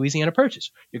to get the Louisiana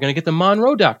Purchase. You're going to get the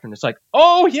Monroe Doctrine. It's like,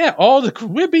 oh, yeah, all the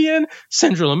Caribbean,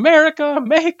 Central America,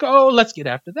 Mexico, let's get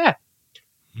after that.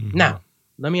 Now,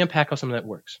 let me unpack how some of that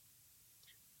works.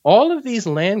 All of these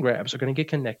land grabs are going to get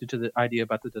connected to the idea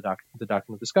about the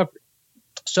doctrine of discovery.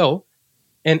 So,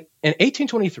 in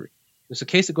 1823, there's a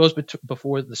case that goes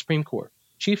before the Supreme Court.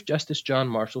 Chief Justice John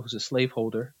Marshall, who's a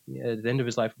slaveholder, at the end of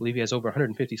his life, I believe he has over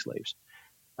 150 slaves,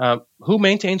 who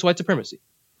maintains white supremacy.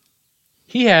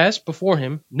 He has before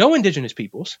him no indigenous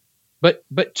peoples, but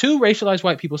two racialized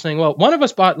white people saying, well, one of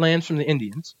us bought lands from the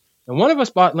Indians, and one of us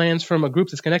bought lands from a group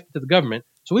that's connected to the government,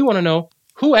 so we want to know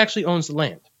who actually owns the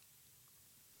land.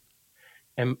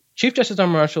 And Chief Justice John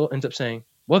Marshall ends up saying,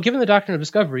 well, given the doctrine of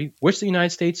discovery, which the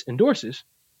United States endorses,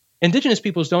 indigenous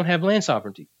peoples don't have land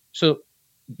sovereignty. So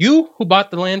you who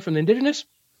bought the land from the indigenous,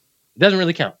 it doesn't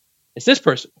really count. It's this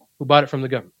person who bought it from the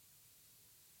government.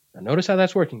 Now notice how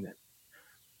that's working then.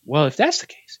 Well, if that's the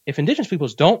case, if indigenous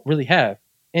peoples don't really have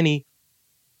any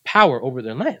power over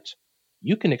their lands,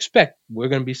 you can expect we're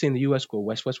going to be seeing the U.S. go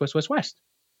west, west, west, west, west.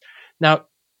 Now,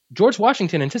 George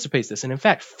Washington anticipates this, and in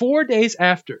fact, 4 days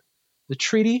after the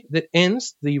treaty that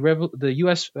ends the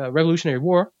U.S. Revolutionary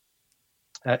War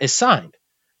is signed,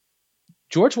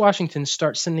 George Washington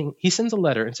sends a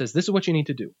letter and says, this is what you need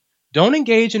to do. Don't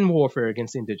engage in warfare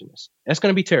against the indigenous. That's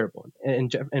going to be terrible.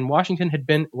 And Washington had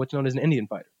been what's known as an Indian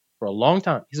fighter for a long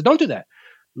time. He said, don't do that.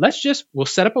 We'll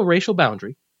set up a racial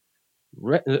boundary.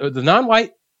 The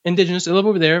non-white indigenous live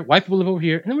over there, white people live over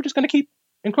here, and then we're just going to keep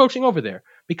encroaching over there.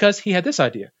 Because he had this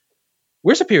idea.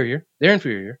 We're superior, they're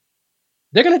inferior.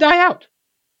 They're going to die out.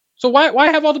 So why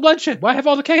have all the bloodshed? Why have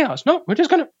all the chaos? No, we'll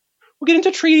get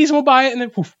into treaties and we'll buy it and then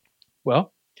poof.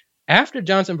 Well, after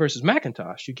Johnson versus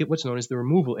McIntosh, you get what's known as the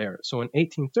removal era. So in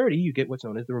 1830, you get what's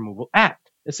known as the Removal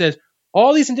Act. It says,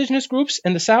 all these indigenous groups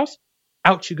in the South,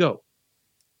 out you go.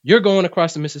 You're going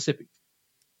across the Mississippi.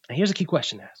 And here's a key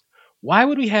question to ask. Why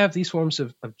would we have these forms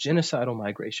of genocidal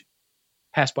migration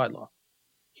passed by law?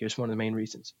 Here's one of the main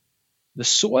reasons. The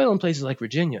soil in places like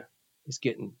Virginia is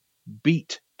getting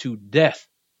beat to death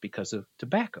because of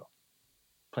tobacco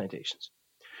plantations.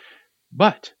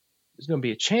 But there's going to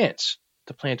be a chance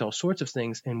to plant all sorts of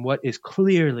things in what is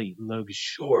clearly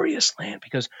luxurious land,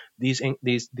 because these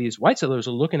white settlers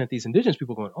are looking at these indigenous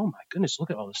people going, oh my goodness,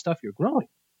 look at all the stuff you're growing.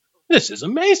 This is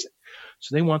amazing.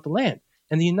 So they want the land.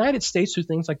 And the United States, through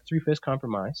things like the Three-Fifths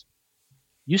Compromise,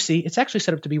 you see, it's actually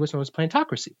set up to be what's known as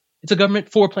plantocracy. It's a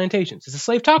government for plantations. It's a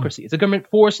slavetocracy. It's a government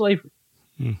for slavery.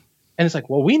 And it's like,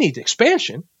 well, we need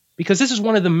expansion because this is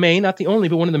one of the main, not the only,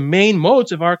 but one of the main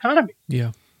modes of our economy.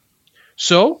 Yeah.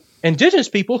 So indigenous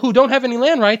people who don't have any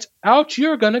land rights, out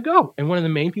you're going to go. And one of the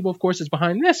main people, of course, that's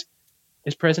behind this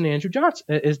is President Andrew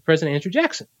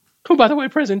Jackson, who, by the way,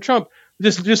 President Trump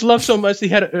just loved so much he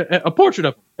had a portrait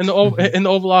of him in the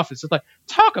Oval Office. It's like,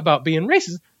 talk about being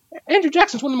racist. Andrew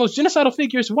Jackson's one of the most genocidal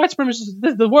figures of white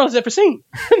supremacists the world has ever seen.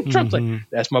 Trump's like,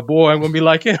 that's my boy. I'm going to be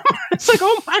like him. It's like,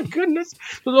 oh my goodness.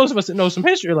 So those of us that know some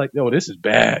history are like, no, this is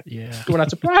bad. Yeah. So we're not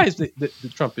surprised that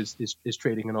Trump is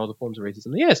trading in all the forms of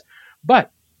racism he is. But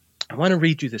I want to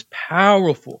read you this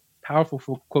powerful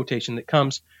quotation that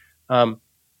comes in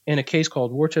a case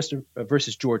called Worcester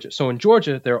versus Georgia. So in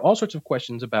Georgia, there are all sorts of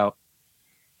questions about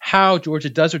how Georgia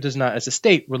does or does not, as a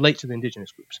state, relate to the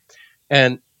indigenous groups.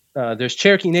 And there's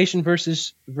Cherokee Nation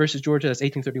versus Georgia. That's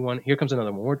 1831. Here comes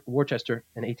another one, Worcester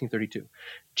in 1832.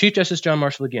 Chief Justice John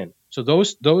Marshall again. So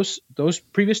those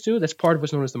previous two, that's part of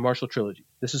what's known as the Marshall Trilogy.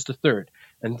 This is the third,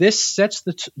 and this sets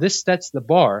the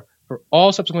bar for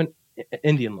all subsequent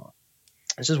Indian law.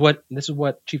 This is what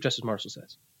Chief Justice Marshall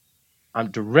says.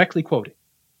 I'm directly quoting: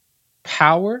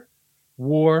 "Power,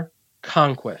 war,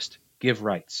 conquest give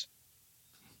rights.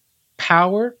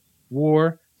 Power,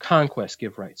 war, conquest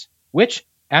give rights, which,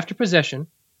 after possession,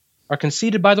 are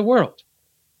conceded by the world,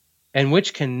 and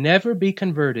which can never be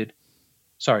controverted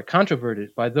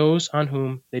by those on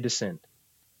whom they descend."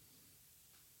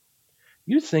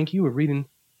 You'd think you were reading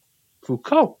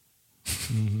Foucault.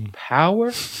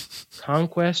 Power,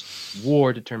 conquest,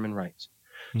 war determine rights.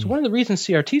 So one of the reasons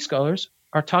CRT scholars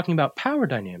are talking about power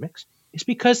dynamics is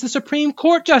because the Supreme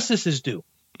Court justices do.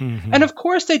 And of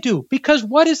course they do, because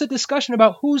what is a discussion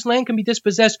about whose land can be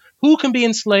dispossessed, who can be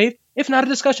enslaved, if not a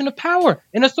discussion of power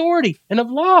and authority and of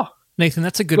law? Nathan,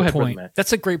 that's a good ahead, point. Brother Matt.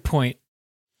 That's a great point.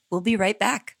 We'll be right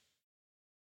back.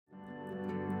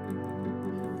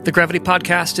 The Gravity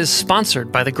Podcast is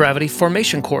sponsored by the Gravity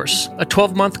Formation Course, a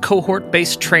 12-month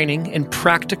cohort-based training in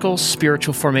practical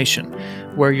spiritual formation,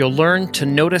 where you'll learn to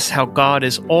notice how God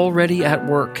is already at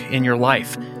work in your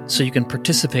life so you can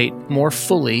participate more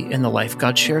fully in the life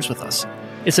God shares with us.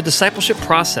 It's a discipleship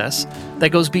process that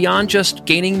goes beyond just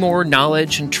gaining more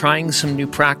knowledge and trying some new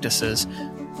practices.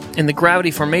 In the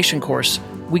Gravity Formation Course,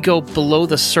 we go below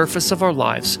the surface of our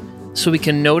lives so we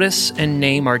can notice and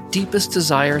name our deepest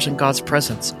desires in God's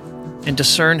presence and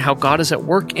discern how God is at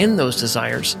work in those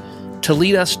desires to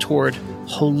lead us toward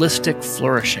holistic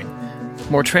flourishing.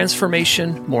 More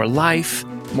transformation, more life,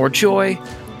 more joy,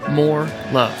 more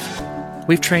love.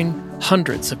 We've trained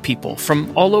hundreds of people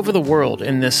from all over the world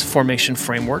in this formation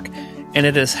framework, and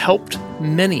it has helped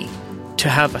many to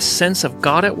have a sense of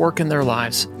God at work in their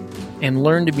lives and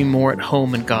learn to be more at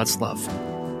home in God's love.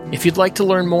 If you'd like to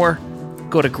learn more,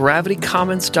 go to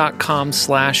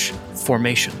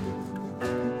gravitycommons.com/formation.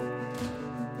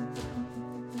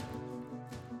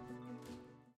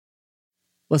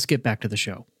 Let's get back to the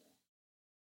show.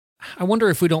 I wonder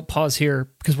if we don't pause here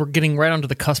because we're getting right onto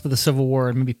the cusp of the Civil War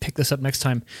and maybe pick this up next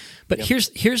time. But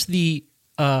here's the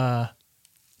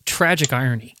tragic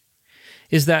irony,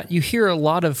 is that you hear a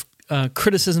lot of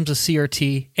criticisms of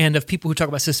CRT and of people who talk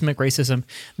about systemic racism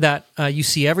that you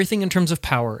see everything in terms of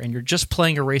power and you're just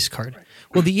playing a race card. Right.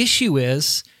 Well, the issue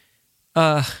is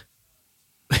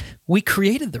we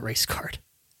created the race card.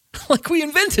 Like, we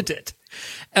invented it.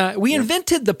 We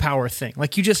invented the power thing,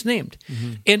 like you just named.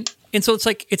 Mm-hmm. And so it's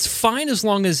like, it's fine as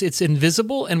long as it's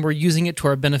invisible and we're using it to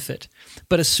our benefit.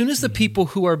 But as soon as the people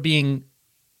who are being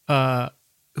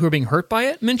hurt by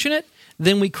it mention it,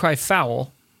 then we cry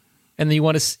foul, and then you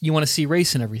want to see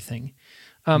race and everything.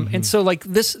 And so, like,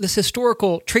 this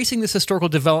historical, tracing this historical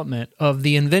development of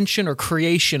the invention or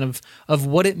creation of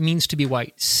what it means to be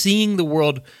white, seeing the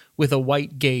world with a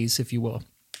white gaze, if you will,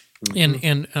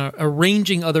 and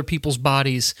arranging other people's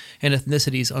bodies and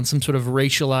ethnicities on some sort of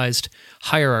racialized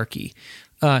hierarchy.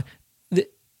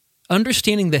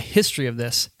 Understanding the history of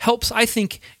this helps, I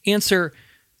think, answer,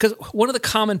 because one of the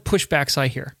common pushbacks I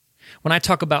hear when I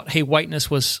talk about, hey, whiteness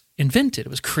was invented, it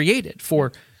was created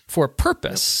for a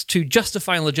purpose to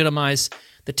justify and legitimize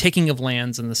the taking of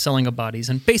lands and the selling of bodies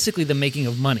and basically the making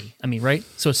of money. I mean, right?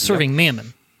 So it's serving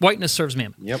mammon. Whiteness serves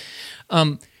mammon. Yep.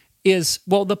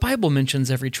 The Bible mentions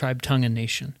every tribe, tongue, and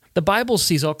nation. The Bible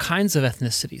sees all kinds of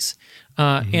ethnicities.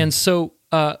 And so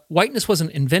whiteness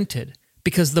wasn't invented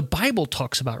because the Bible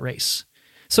talks about race.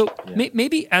 So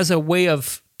maybe as a way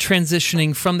of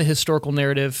transitioning from the historical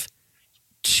narrative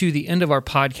to the end of our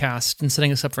podcast and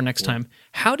setting us up for next time,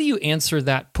 how do you answer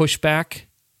that pushback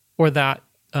or that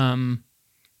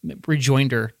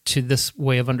rejoinder to this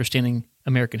way of understanding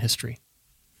American history?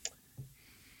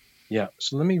 Yeah,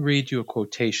 so let me read you a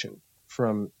quotation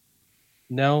from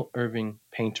Nell Irving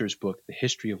Painter's book, The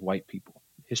History of White People.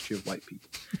 History of White People.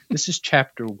 This is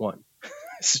chapter 1.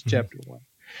 This is chapter 1.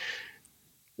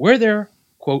 Were there,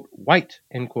 quote, white,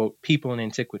 end quote, people in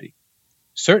antiquity?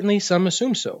 Certainly some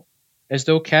assume so, as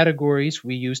though categories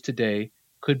we use today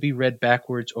could be read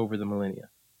backwards over the millennia.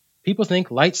 People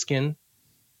with light skin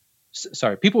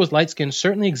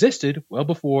certainly existed well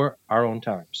before our own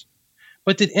times.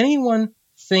 But did anyone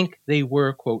think they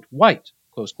were, quote, white,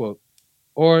 close quote,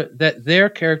 or that their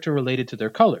character related to their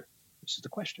color? This is the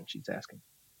question she's asking.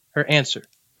 Her answer,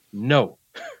 no.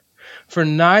 For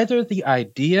neither the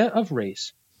idea of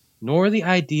race nor the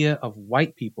idea of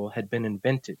white people had been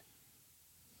invented,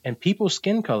 and people's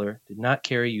skin color did not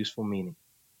carry useful meaning.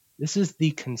 This is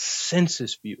the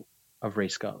consensus view of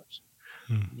race scholars.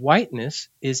 Whiteness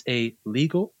is a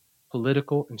legal,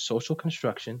 political, and social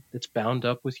construction that's bound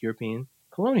up with European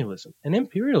colonialism and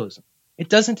imperialism. It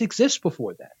doesn't exist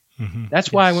before that.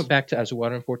 That's why I went back to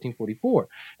Azawada in 1444.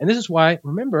 And this is why,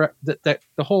 remember, that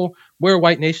the whole "we're a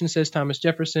white nation," says Thomas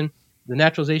Jefferson, the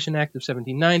Naturalization Act of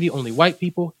 1790, only white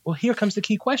people. Well, here comes the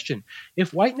key question.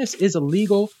 If whiteness is a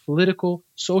legal, political,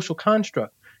 social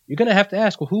construct, you're going to have to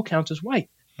ask, well, who counts as white?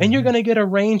 And you're going to get a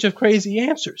range of crazy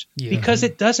answers because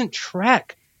it doesn't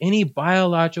track any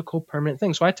biological permanent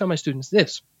thing. So I tell my students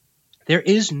this: there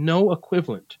is no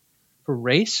equivalent for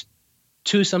race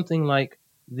to something like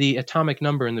the atomic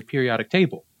number in the periodic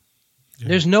table.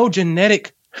 There's no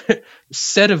genetic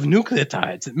set of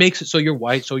nucleotides that makes it so you're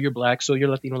white, so you're black, so you're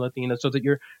Latina, so that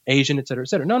you're Asian, et cetera, et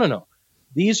cetera. No.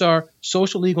 These are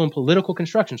social, legal, and political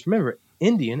constructions. Remember,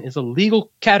 Indian is a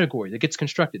legal category that gets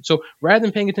constructed. So rather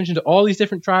than paying attention to all these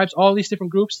different tribes, all these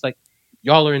different groups, like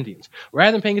y'all are Indians.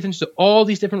 Rather than paying attention to all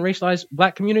these different racialized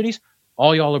black communities,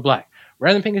 all y'all are black.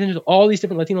 Rather than paying attention to all these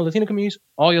different Latino communities,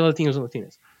 all y'all are Latinos and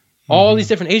Latinas. All these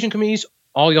different Asian communities,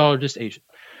 all y'all are just Asian.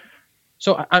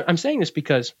 So I'm saying this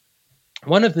because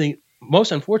one of the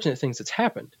most unfortunate things that's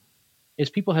happened is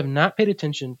people have not paid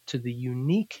attention to the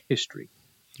unique history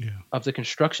of the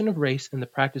construction of race and the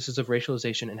practices of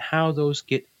racialization and how those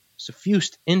get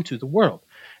suffused into the world.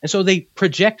 And so they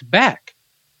project back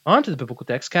onto the biblical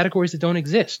text categories that don't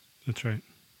exist. That's right.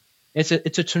 It's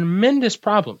a tremendous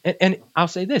problem. And I'll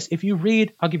say this: if you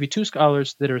read, I'll give you two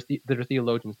scholars that are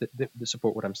theologians that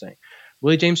support what I'm saying.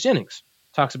 Willie James Jennings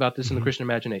talks about this in the Christian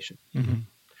Imagination.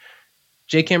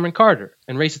 J. Cameron Carter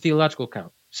and Race: A Theological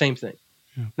Account, same thing.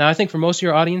 Now, I think for most of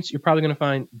your audience, you're probably going to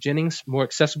find Jennings more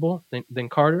accessible than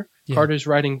Carter. Carter's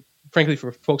writing, frankly,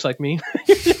 for folks like me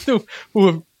who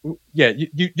have,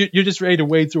 you're just ready to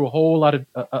wade through a whole lot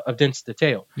of dense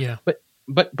detail.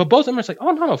 But both of them are like,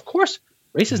 oh no, of course,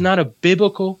 race is not a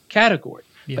biblical category.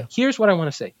 But here's what I want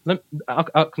to say.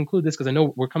 I'll conclude this because I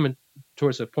know we're coming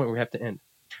towards a point where we have to end.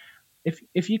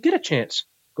 If you get a chance,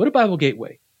 go to Bible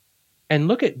Gateway and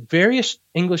look at various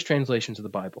English translations of the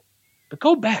Bible. But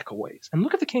go back a ways and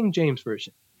look at the King James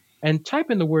Version and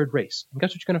type in the word race. And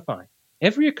guess what you're going to find?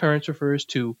 every occurrence refers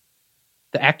to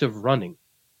the act of running.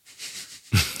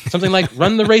 Something like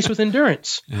run the race with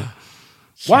endurance. Yeah.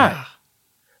 Why? Yeah.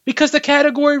 Because the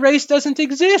category race doesn't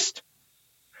exist.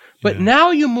 But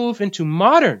now you move into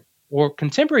modern or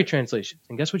contemporary translations,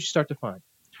 and guess what you start to find?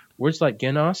 Words like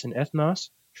genos and ethnos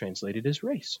translated as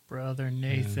race. Brother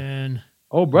Nathan.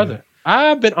 Oh, brother,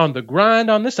 I've been on the grind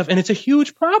on this stuff, and it's a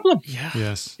huge problem. Yeah.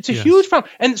 Yes. It's a huge problem.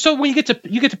 And so when you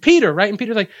get to Peter, right? And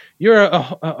Peter's like, you're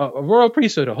a royal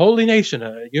priesthood, a holy nation,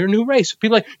 you're a new race.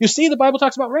 People are like, you see, the Bible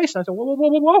talks about race. And I said,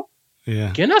 whoa.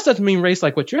 Yeah. Genos doesn't mean race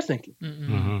like what you're thinking.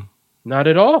 Mm-hmm. Not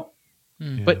at all.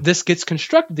 Yeah. But this gets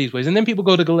constructed these ways. And then people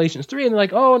go to Galatians 3 and they're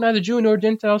like, oh, neither Jew nor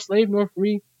Gentile, slave nor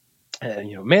free,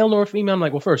 male nor female. I'm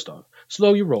like, well, first off,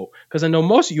 slow your roll. Because I know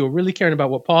most of you are really caring about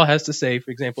what Paul has to say,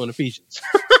 for example, in Ephesians.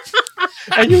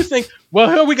 And you think, well,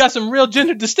 here we got some real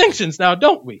gender distinctions now,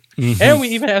 don't we? Mm-hmm. And we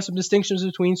even have some distinctions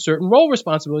between certain role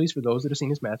responsibilities for those that are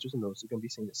seen as masters and those that are going to be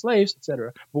seen as slaves,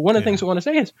 etc. But one of the things I want to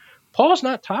say is Paul's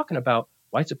not talking about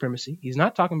white supremacy. He's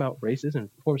not talking about racism,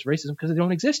 forms of racism, because they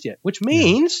don't exist yet, which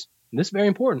means, and this is very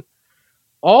important,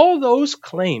 all those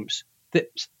claims that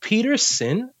Peter's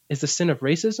sin is the sin of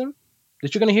racism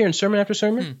that you're going to hear in sermon after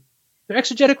sermon, they're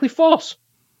exegetically false.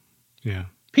 Yeah.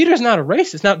 Peter's not a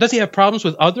racist. Now, does he have problems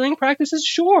with othering practices?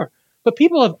 Sure. But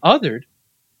people have othered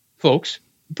folks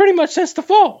pretty much since the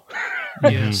fall.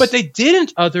 Yes. But they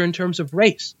didn't other in terms of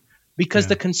race because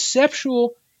the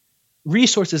conceptual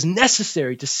resources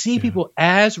necessary to see people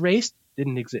as race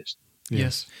didn't exist.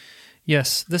 Yes.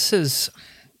 This is,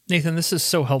 Nathan, this is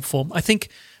so helpful. I think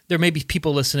there may be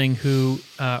people listening who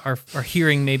are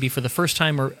hearing maybe for the first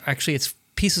time, or actually it's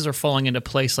pieces are falling into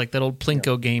place, like that old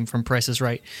Plinko game from Price is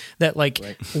Right, that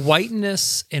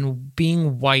whiteness and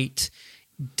being white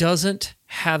doesn't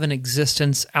have an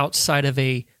existence outside of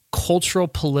a cultural,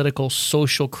 political,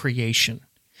 social creation.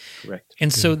 Correct.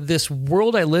 And so this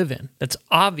world I live in that's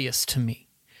obvious to me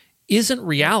isn't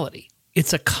reality.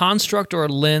 It's a construct or a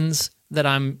lens that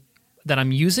I'm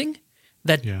using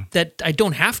that I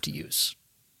don't have to use.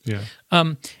 Yeah.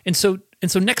 And so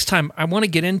next time I want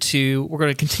to get into, we're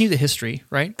going to continue the history,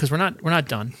 right? Because we're not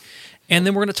done. And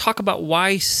then we're going to talk about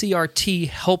why CRT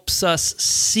helps us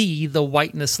see the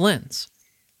whiteness lens.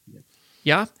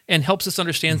 Yeah, and helps us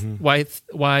understand why,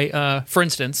 for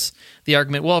instance, the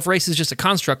argument, well, if race is just a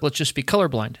construct, let's just be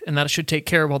colorblind, and that should take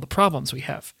care of all the problems we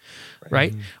have,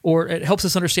 right? Or it helps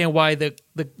us understand why the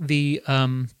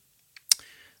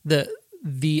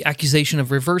accusation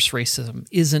of reverse racism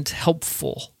isn't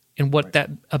helpful and what that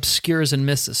obscures and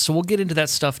misses. So we'll get into that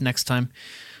stuff next time.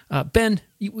 Ben,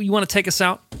 you want to take us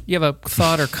out? You have a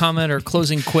thought or comment or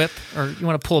closing quip, or you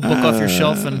want to pull a book off your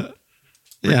shelf and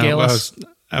regale us?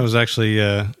 I was actually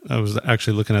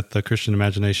looking at the Christian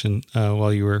Imagination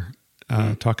while you were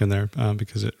talking there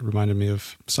because it reminded me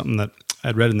of something that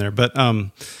I'd read in there. But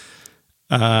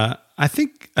I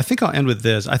think I'll end with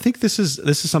this. I think this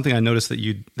is something I noticed that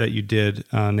you did,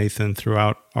 Nathan,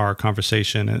 throughout our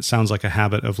conversation, and it sounds like a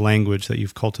habit of language that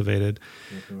you've cultivated,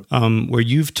 where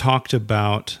you've talked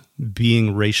about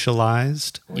being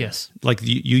racialized. Yes, like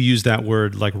you use that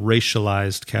word, like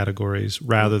racialized categories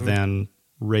rather than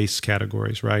race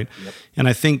categories, right? Yep. And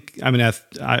I think,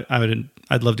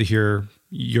 I'd love to hear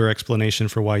your explanation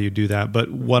for why you do that. But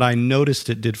what I noticed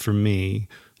it did for me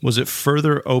was it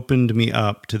further opened me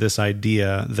up to this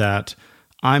idea that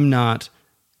I'm not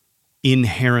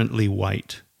inherently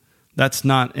white. That's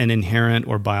not an inherent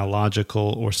or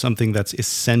biological or something that's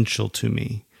essential to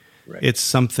me. Right.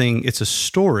 It's a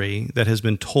story that has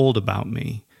been told about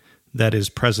me that is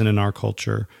present in our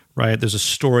culture, right? There's a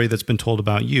story that's been told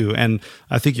about you. And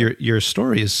I think your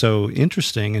story is so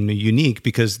interesting and unique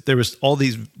because there was all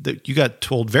these, you got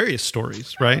told various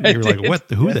stories, right? And you were like,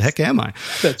 who the heck am I?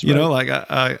 That's you know, like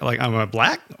I'm a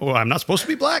black, or I'm not supposed to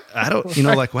be black. I don't,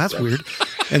 well, that's weird.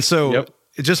 And so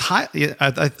it just, I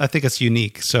think it's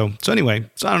unique. So anyway,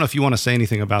 I don't know if you want to say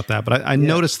anything about that, but I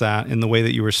noticed that in the way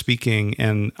that you were speaking.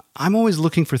 And I'm always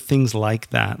looking for things like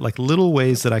that, like little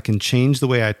ways that I can change the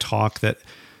way I talk that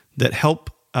help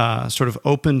sort of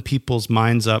open people's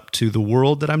minds up to the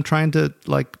world that I'm trying to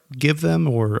give them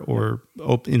or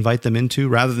invite them into,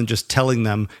 rather than just telling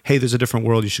them, hey, there's a different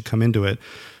world, you should come into it.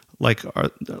 Like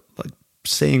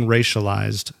saying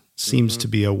racialized seems to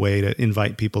be a way to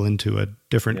invite people into a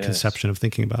different conception of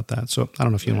thinking about that. So I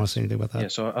don't know if you want to say anything about that. Yeah,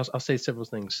 so I'll say several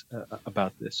things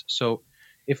about this. So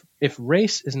if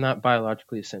race is not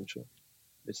biologically essential,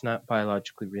 it's not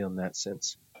biologically real in that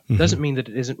sense, doesn't mean that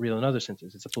it isn't real in other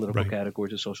senses. It's a political category,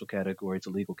 it's a social category, it's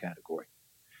a legal category.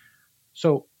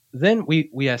 So then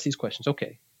we ask these questions.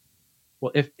 Okay,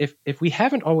 well, if we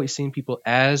haven't always seen people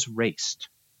as raced,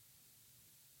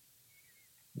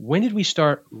 when did we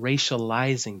start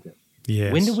racializing them?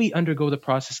 Yes. When did we undergo the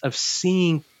process of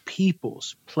seeing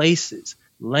peoples, places,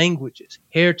 languages,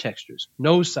 hair textures,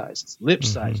 nose sizes, lip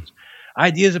sizes,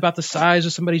 ideas about the size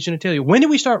of somebody's genitalia? When did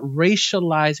we start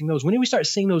racializing those? When did we start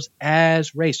seeing those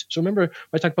as race? So remember what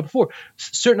I talked about before,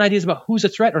 certain ideas about who's a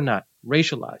threat or not,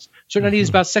 racialized. Certain ideas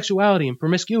about sexuality and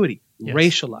promiscuity,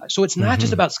 racialized. So it's not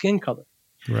just about skin color.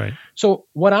 Right. So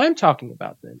what I'm talking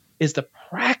about then is the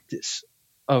practice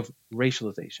of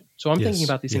racialization. So I'm thinking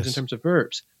about these things in terms of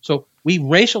verbs. So we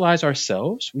racialize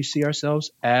ourselves. We see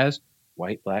ourselves as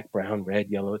white, black, brown, red,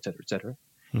 yellow, et cetera,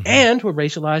 and we're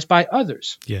racialized by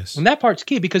others. Yes. And that part's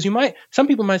key because some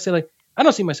people might say like, I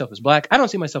don't see myself as black. I don't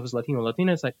see myself as Latino,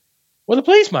 Latina. It's like, well, the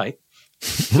police might.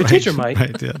 The teacher might.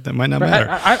 Right. Yeah, that might not matter.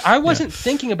 I wasn't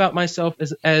thinking about myself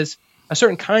as a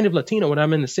certain kind of Latino when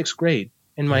I'm in the 6th grade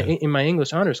in my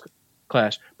English honors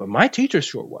class, but my teacher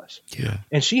sure was. Yeah.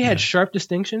 And she had sharp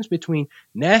distinctions between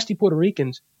nasty Puerto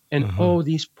Ricans and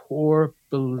these poor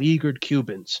beleaguered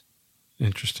Cubans.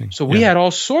 Interesting. So we had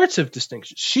all sorts of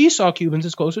distinctions. She saw Cubans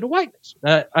as closer to whiteness.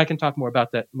 I can talk more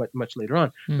about that much later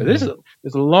on. But there's a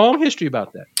long history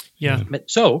about that. Yeah.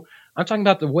 So I'm talking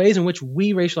about the ways in which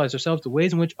we racialize ourselves, the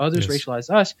ways in which others racialize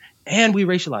us, and we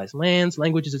racialize lands,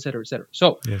 languages, et cetera, et cetera.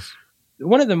 So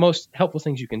one of the most helpful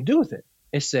things you can do with it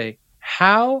is say,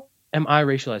 how am I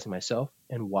racializing myself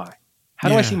and why? How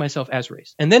do I see myself as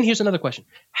race? And then here's another question.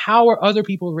 How are other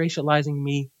people racializing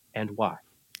me and why?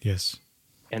 Yes.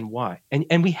 And why?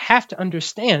 And we have to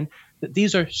understand that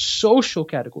these are social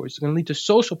categories. It's going to lead to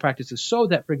social practices so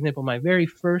that, for example, my very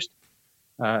first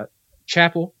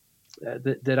chapel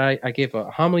that I gave a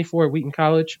homily for at Wheaton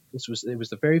College, it was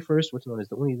the very first, what's known as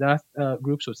the Unidad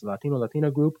group, so it's the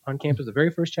Latino group on campus, the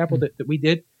very first chapel that we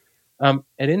did. It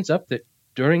ends up that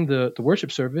during the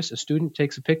worship service, a student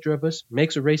takes a picture of us,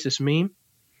 makes a racist meme,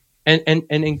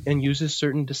 and uses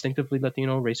certain distinctively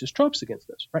Latino racist tropes against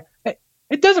us. Right? Hey,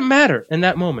 it doesn't matter in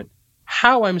that moment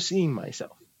how I'm seeing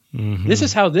myself. This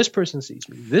is how this person sees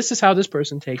me. This is how this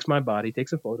person takes my body,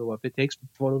 takes a photo of it, takes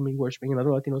a photo of me worshiping and other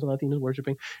Latinos and Latinas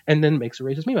worshiping, and then makes a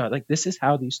racist meme out of it. Like, this is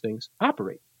how these things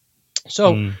operate.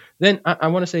 So then I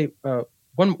want to say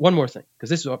one more thing, because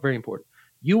this is very important.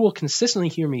 You will consistently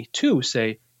hear me too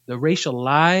say the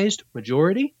racialized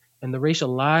majority and the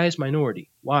racialized minority.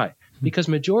 Why? Because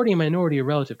majority and minority are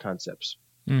relative concepts.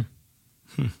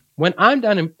 When I'm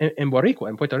down in Boricua,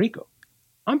 in Puerto Rico,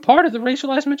 I'm part of the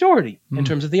racialized majority in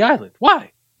terms of the island.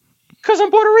 Why? Because I'm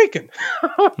Puerto Rican.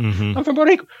 I'm from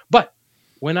Puerto Rico. But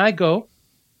when I go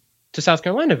to South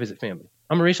Carolina to visit family,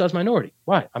 I'm a racialized minority.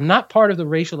 Why? I'm not part of the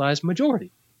racialized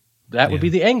majority. That would be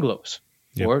the Anglos,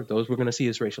 or those we're going to see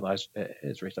as racialized white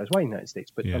in the United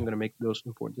States. But I'm going to make those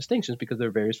important distinctions because there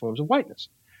are various forms of whiteness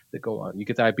that go on. You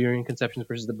get the Iberian conceptions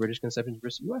versus the British conceptions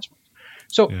versus the U.S. ones.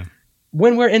 So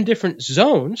when we're in different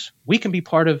zones, we can be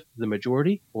part of the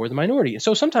majority or the minority. And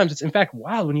so sometimes it's, in fact,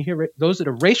 wild when you hear those that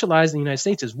are racialized in the United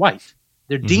States as white.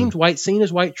 They're deemed white, seen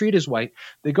as white, treated as white.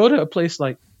 They go to a place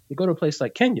like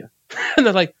Kenya, and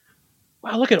they're like,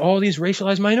 wow, look at all these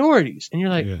racialized minorities. And you're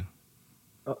like,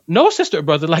 no, sister or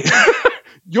brother, like,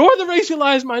 you're the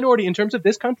racialized minority in terms of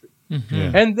this country.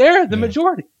 And they're the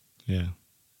majority.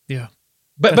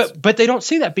 But they don't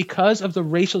see that because of the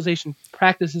racialization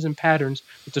practices and patterns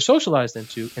that they're socialized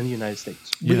into in the United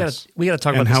States. We got to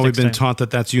talk about and how we've been taught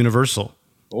that that's universal.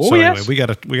 Oh, so yes. Anyway, we got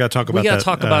to talk about that. We got to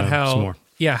talk about how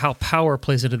how power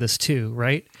plays into this too,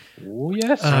 right? Oh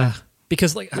yes.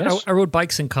 Because I rode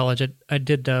bikes in college. I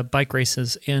did bike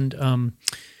races, and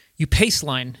you pace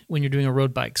line when you're doing a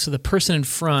road bike. So the person in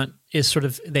front is sort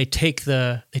of they take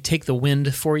the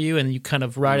wind for you, and you kind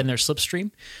of ride in their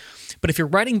slipstream. But if you're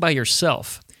riding by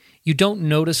yourself, you don't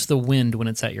notice the wind when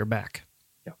it's at your back.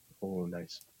 Yeah. Oh,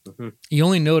 nice. You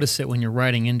only notice it when you're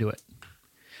riding into it.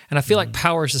 And I feel like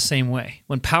power is the same way.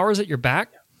 When power is at your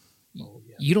back,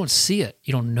 you don't see it.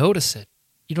 You don't notice it.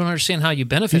 You don't understand how you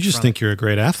benefit from it. You just think you're a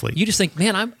great athlete. You just think,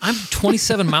 man, I'm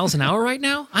 27 miles an hour right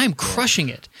now. I'm crushing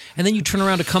it. And then you turn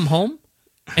around to come home,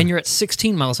 and you're at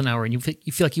 16 miles an hour, and you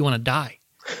feel like you want to die.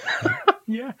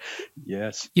 Yeah.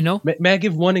 Yes. You know? May I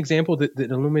give one example that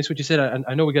illuminates what you said?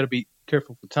 I know we got to be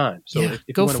careful for time. So if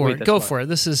go you for wait, it. Go for it.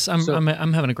 This is I'm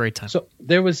having a great time. So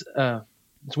there was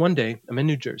this one day. I'm in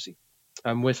New Jersey.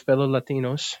 I'm with fellow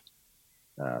Latinos.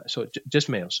 So just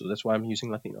males. So that's why I'm using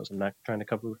Latinos. I'm not trying to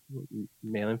cover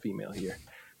male and female here.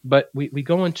 But we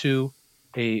go into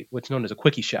what's known as a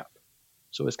quickie shop.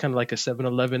 So it's kind of like a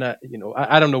 7-Eleven.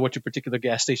 I don't know what your particular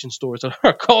gas station stores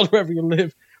are called wherever you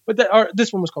live, but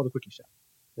this one was called a quickie shop.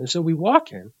 And so we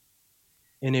walk in,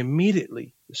 and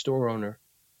immediately the store owner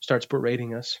starts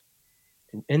berating us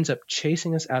and ends up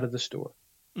chasing us out of the store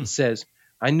and says,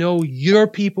 I know your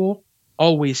people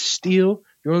always steal.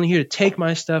 You're only here to take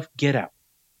my stuff. Get out.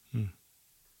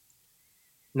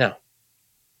 Now,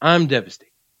 I'm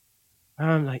devastated.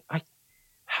 I'm like,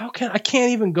 I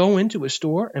can't even go into a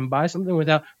store and buy something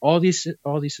without all these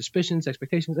suspicions,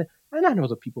 expectations. And I know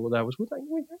the people that I was with, like,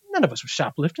 none of us were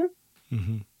shoplifting.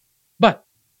 Mm-hmm. But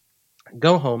I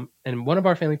go home, and one of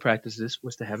our family practices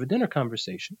was to have a dinner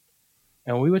conversation,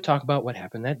 and we would talk about what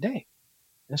happened that day.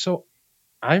 And so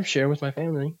I share with my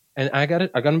family, and I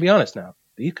got to be honest now.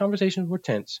 These conversations were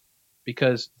tense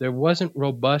because there wasn't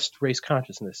robust race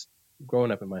consciousness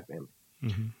growing up in my family.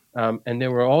 Mm-hmm. And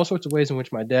there were all sorts of ways in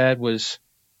which my dad was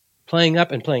playing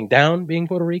up and playing down being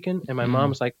Puerto Rican. And my mom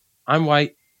was like, I'm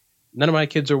white. None of my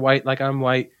kids are white like I'm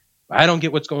white. I don't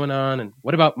get what's going on. And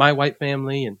what about my white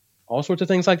family? And all sorts of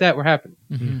things like that were happening.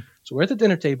 Mm-hmm. So we're at the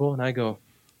dinner table and I go,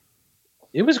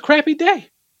 it was a crappy day.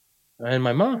 And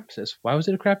my mom says, why was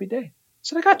it a crappy day? I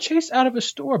said, I got chased out of a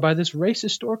store by this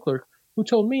racist store clerk who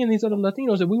told me and these other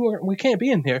Latinos that we can't be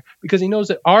in there because he knows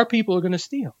that our people are going to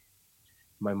steal.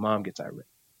 My mom gets irate.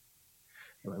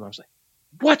 And my mom's like,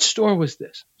 what store was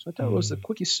this? So I thought it was the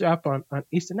quickie shop on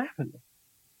Eastern Avenue.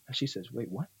 And she says,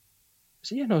 wait, what? I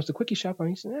said, yeah, no, it's the quickie shop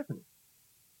on Eastern Avenue.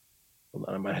 Hold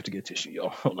on, I might have to get tissue, y'all.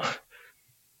 Hold on.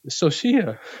 So she's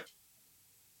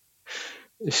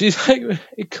like,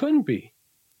 it couldn't be.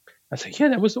 I said, yeah,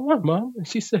 that was the one, Mom. And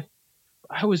she said,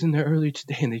 I was in there earlier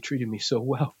today and they treated me so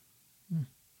well.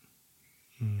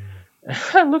 And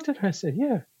I looked at her and I said,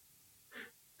 yeah,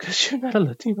 because you're not a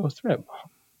Latino threat, Mom.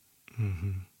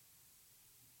 Mm-hmm.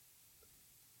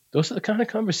 Those are the kind of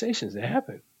conversations that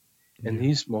happen in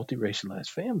these multiracialized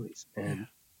families. And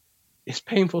it's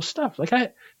painful stuff. Like,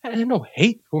 I had no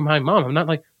hate for my mom. I'm not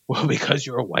like, well, because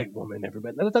you're a white woman,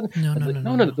 everybody. No.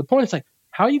 The point is like,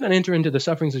 how are you going to enter into the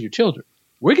sufferings of your children?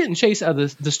 We're getting chased out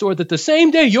of the store that the same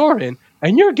day you're in,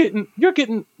 and you're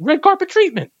getting red carpet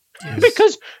treatment. Yes.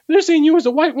 Because they're seeing you as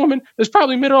a white woman that's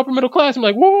probably upper middle class. I'm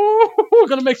like, whoa, we're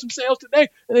going to make some sales today.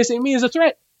 And they see me as a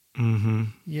threat. Mm-hmm.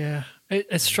 Yeah.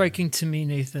 It's striking to me,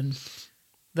 Nathan,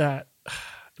 that,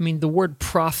 the word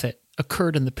prophet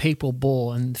occurred in the papal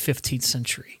bull in the 15th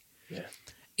century. Yeah.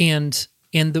 And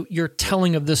your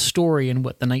telling of this story in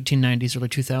the 1990s, early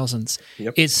 2000s,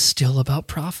 is still about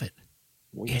profit.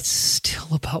 Oh, yeah. It's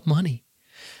still about money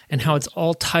and how it's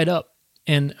all tied up.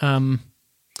 And,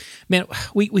 man,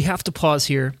 we have to pause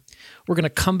here. We're going to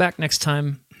come back next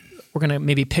time. We're going to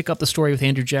maybe pick up the story with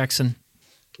Andrew Jackson.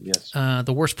 Yes.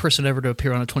 The worst person ever to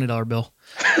appear on a $20 bill.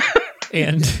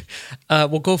 And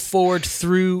we'll go forward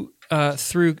through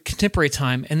contemporary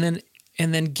time, and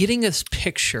then getting this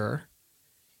picture,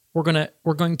 we're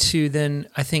going to then,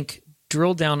 I think,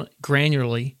 drill down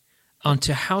granularly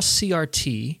onto how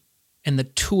CRT and the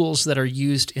tools that are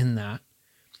used in that,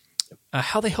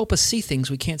 how they help us see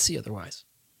things we can't see otherwise,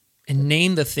 and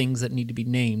name the things that need to be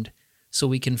named so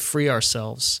we can free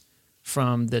ourselves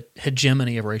from the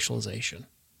hegemony of racialization.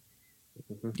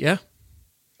 Mm-hmm. Yeah?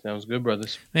 Sounds good,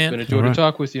 brothers. Man, it's been a joy to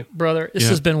talk with you. Brother, this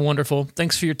has been wonderful.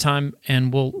 Thanks for your time,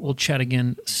 and we'll chat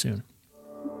again soon.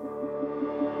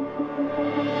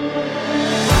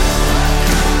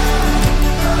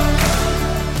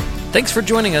 Thanks for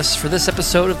joining us for this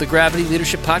episode of the Gravity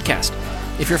Leadership Podcast.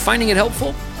 If you're finding it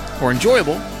helpful or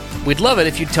enjoyable, we'd love it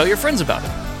if you'd tell your friends about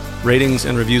it. Ratings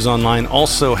and reviews online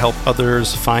also help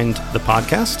others find the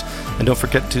podcast. And don't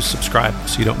forget to subscribe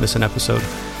so you don't miss an episode.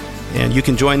 And you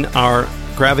can join our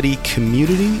Gravity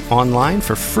community online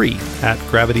for free at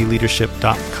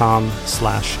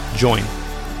gravityleadership.com/join.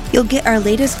 You'll get our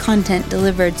latest content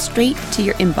delivered straight to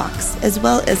your inbox, as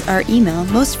well as our email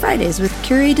most Fridays with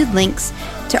curated links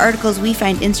to articles we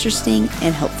find interesting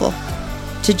and helpful.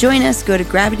 To join us, go to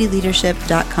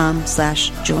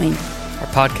gravityleadership.com/join. Our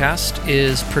podcast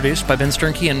is produced by Ben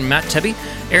Sternke and Matt Tebbe.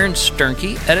 Aaron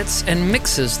Sternke edits and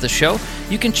mixes the show.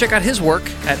 You can check out his work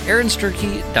at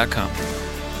aaronsternke.com.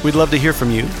 We'd love to hear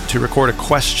from you. To record a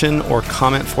question or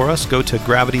comment for us, go to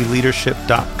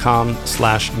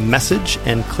gravityleadership.com/message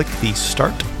and click the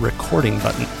Start Recording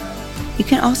button. You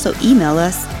can also email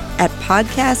us at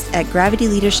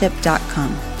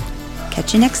podcast@gravityleadership.com.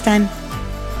 Catch you next time.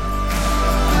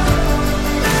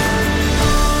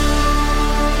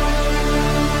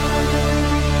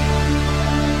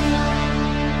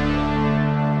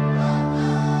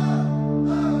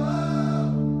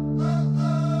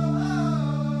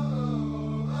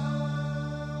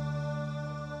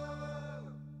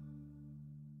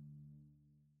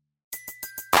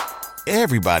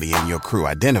 Everybody in your crew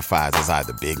identifies as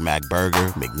either Big Mac Burger,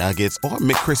 McNuggets, or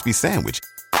McCrispy Sandwich.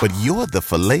 But you're the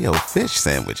Filet-O-Fish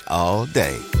Sandwich all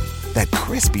day. That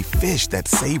crispy fish, that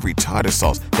savory tartar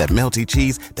sauce, that melty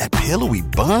cheese, that pillowy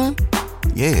bun.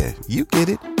 Yeah, you get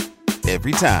it.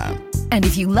 Every time. And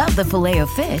if you love the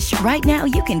Filet-O-Fish, right now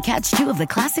you can catch 2 of the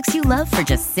classics you love for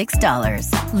just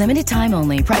 $6. Limited time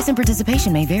only. Price and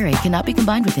participation may vary. Cannot be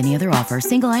combined with any other offer.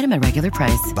 Single item at regular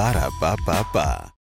price. Ba-da-ba-ba-ba.